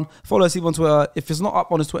everyone, follow us on Twitter. If it's not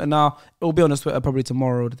up on his Twitter now, it will be on his Twitter probably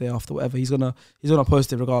tomorrow or the day after, whatever. He's gonna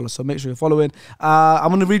post it regardless. So make sure you're following.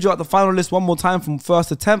 I'm gonna read you out the final list one more time from first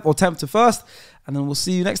to 10th or 10th to first. And then we'll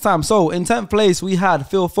see you next time. So in 10th place, we had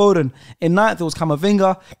Phil Foden. In 9th, it was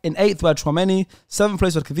Camavinga. In 8th, we had Tchouaméni. 7th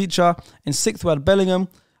place, we had Kavicha. In 6th, we had Bellingham.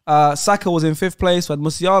 Saka was in 5th place. We had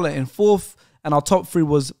Musiala in 4th. And our top 3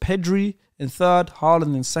 was Pedri in 3rd,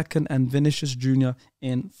 Haaland in 2nd, and Vinicius Jr.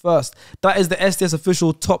 in 1st. That is the SDS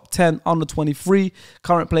official top 10 under 23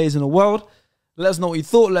 current players in the world. Let us know what you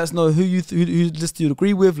thought. Let us know who list you'd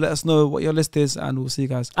agree with. Let us know what your list is. And we'll see you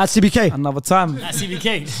guys at CBK another time. At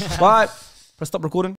CBK. Bye. Press stop recording.